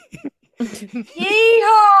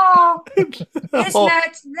 Yeehaw! This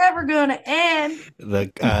night's never gonna end.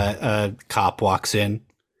 The cop walks in.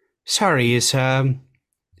 Sorry, is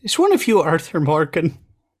one of you Arthur Morgan?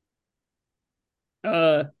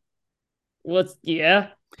 Yeah?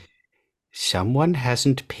 Someone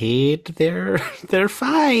hasn't paid their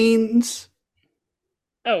fines.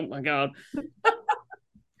 Oh my god.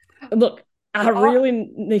 Look, I really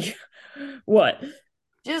need... What?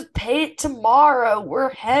 Just pay it tomorrow.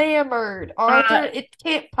 We're hammered, Arthur. It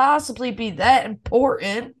can't possibly be that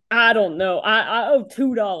important. I don't know. I owe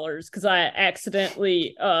 $2 because I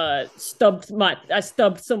accidentally stubbed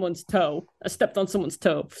someone's toe. I stepped on someone's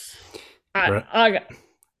toe.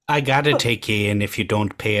 I gotta take you in if you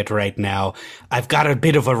don't pay it right now. I've got a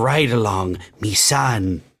bit of a ride along, me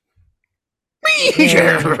son.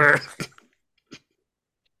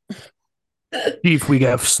 Chief, we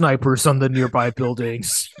have snipers on the nearby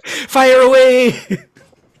buildings. Fire away!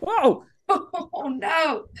 Whoa! Oh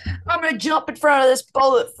no! I'm gonna jump in front of this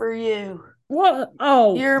bullet for you. What?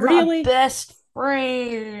 Oh, you're really? my best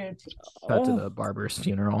friend. Cut to the barber's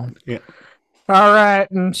funeral. Yeah. All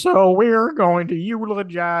right, and so we're going to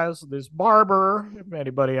eulogize this barber. If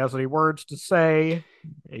anybody has any words to say,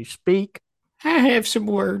 they speak. I have some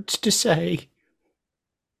words to say.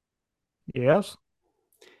 Yes?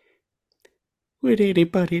 Would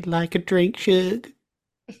anybody like a drink, Shug?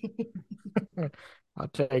 I'll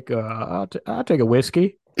take a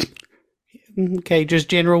whiskey. Okay, just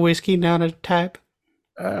general whiskey, not a type.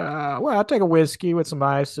 Well, I'll take a whiskey with some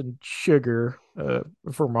ice and sugar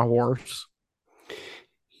for my horse.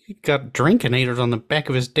 He got drinkinators on the back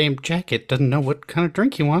of his damn jacket. Doesn't know what kind of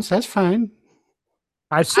drink he wants. That's fine.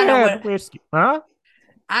 I said whiskey. Huh?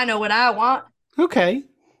 I know what I want. Okay.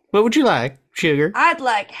 What would you like, Sugar? I'd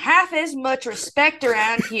like half as much respect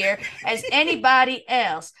around here as anybody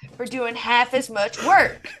else for doing half as much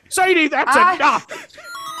work. Sadie, that's enough!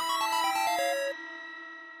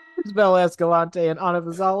 Isabella Escalante and Anna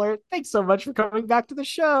Bezahler, thanks so much for coming back to the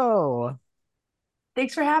show.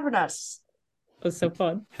 Thanks for having us. It was so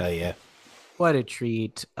fun. Hell yeah. What a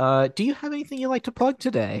treat. Do you have anything you'd like to plug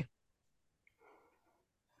today?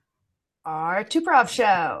 Our Tuprov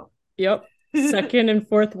show. Yep. Second and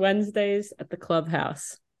fourth Wednesdays at the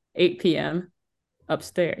clubhouse, 8 p.m.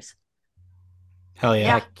 upstairs. Hell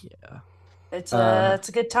yeah. Yeah. It's a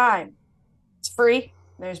good time. It's free.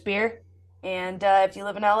 There's beer. And if you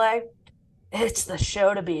live in LA, it's the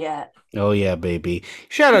show to be at. Oh yeah, baby.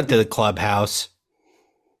 Shout out to the clubhouse.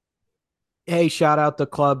 Hey, shout out the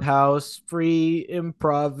clubhouse. Free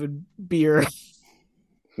improv and beer.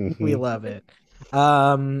 We love it.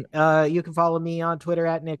 You can follow me on Twitter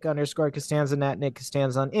at Nick_Costanza and at Nick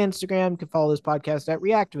Costanza on Instagram. You can follow this podcast at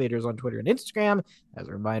Reactivators on Twitter and Instagram. As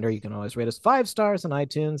a reminder, you can always rate us 5 stars on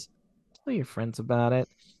iTunes. Tell your friends about it.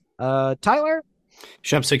 Tyler?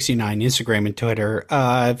 Shop69, Instagram and Twitter.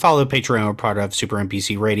 Follow Patreon. We're part of Super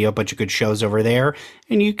NPC Radio, a bunch of good shows over there.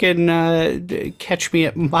 And you can catch me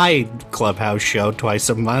at my clubhouse show twice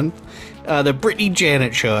a month. The Brittany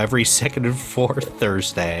Janet Show every second and fourth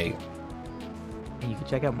Thursday. And you can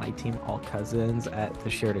check out my team, All Cousins, at the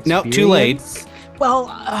Shared Experience. Nope, too late. Well,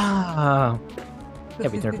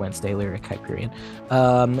 every third Wednesday, Lyric Hyperion.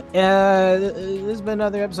 This has been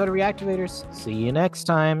another episode of Reactivators. See you next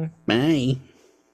time. Bye.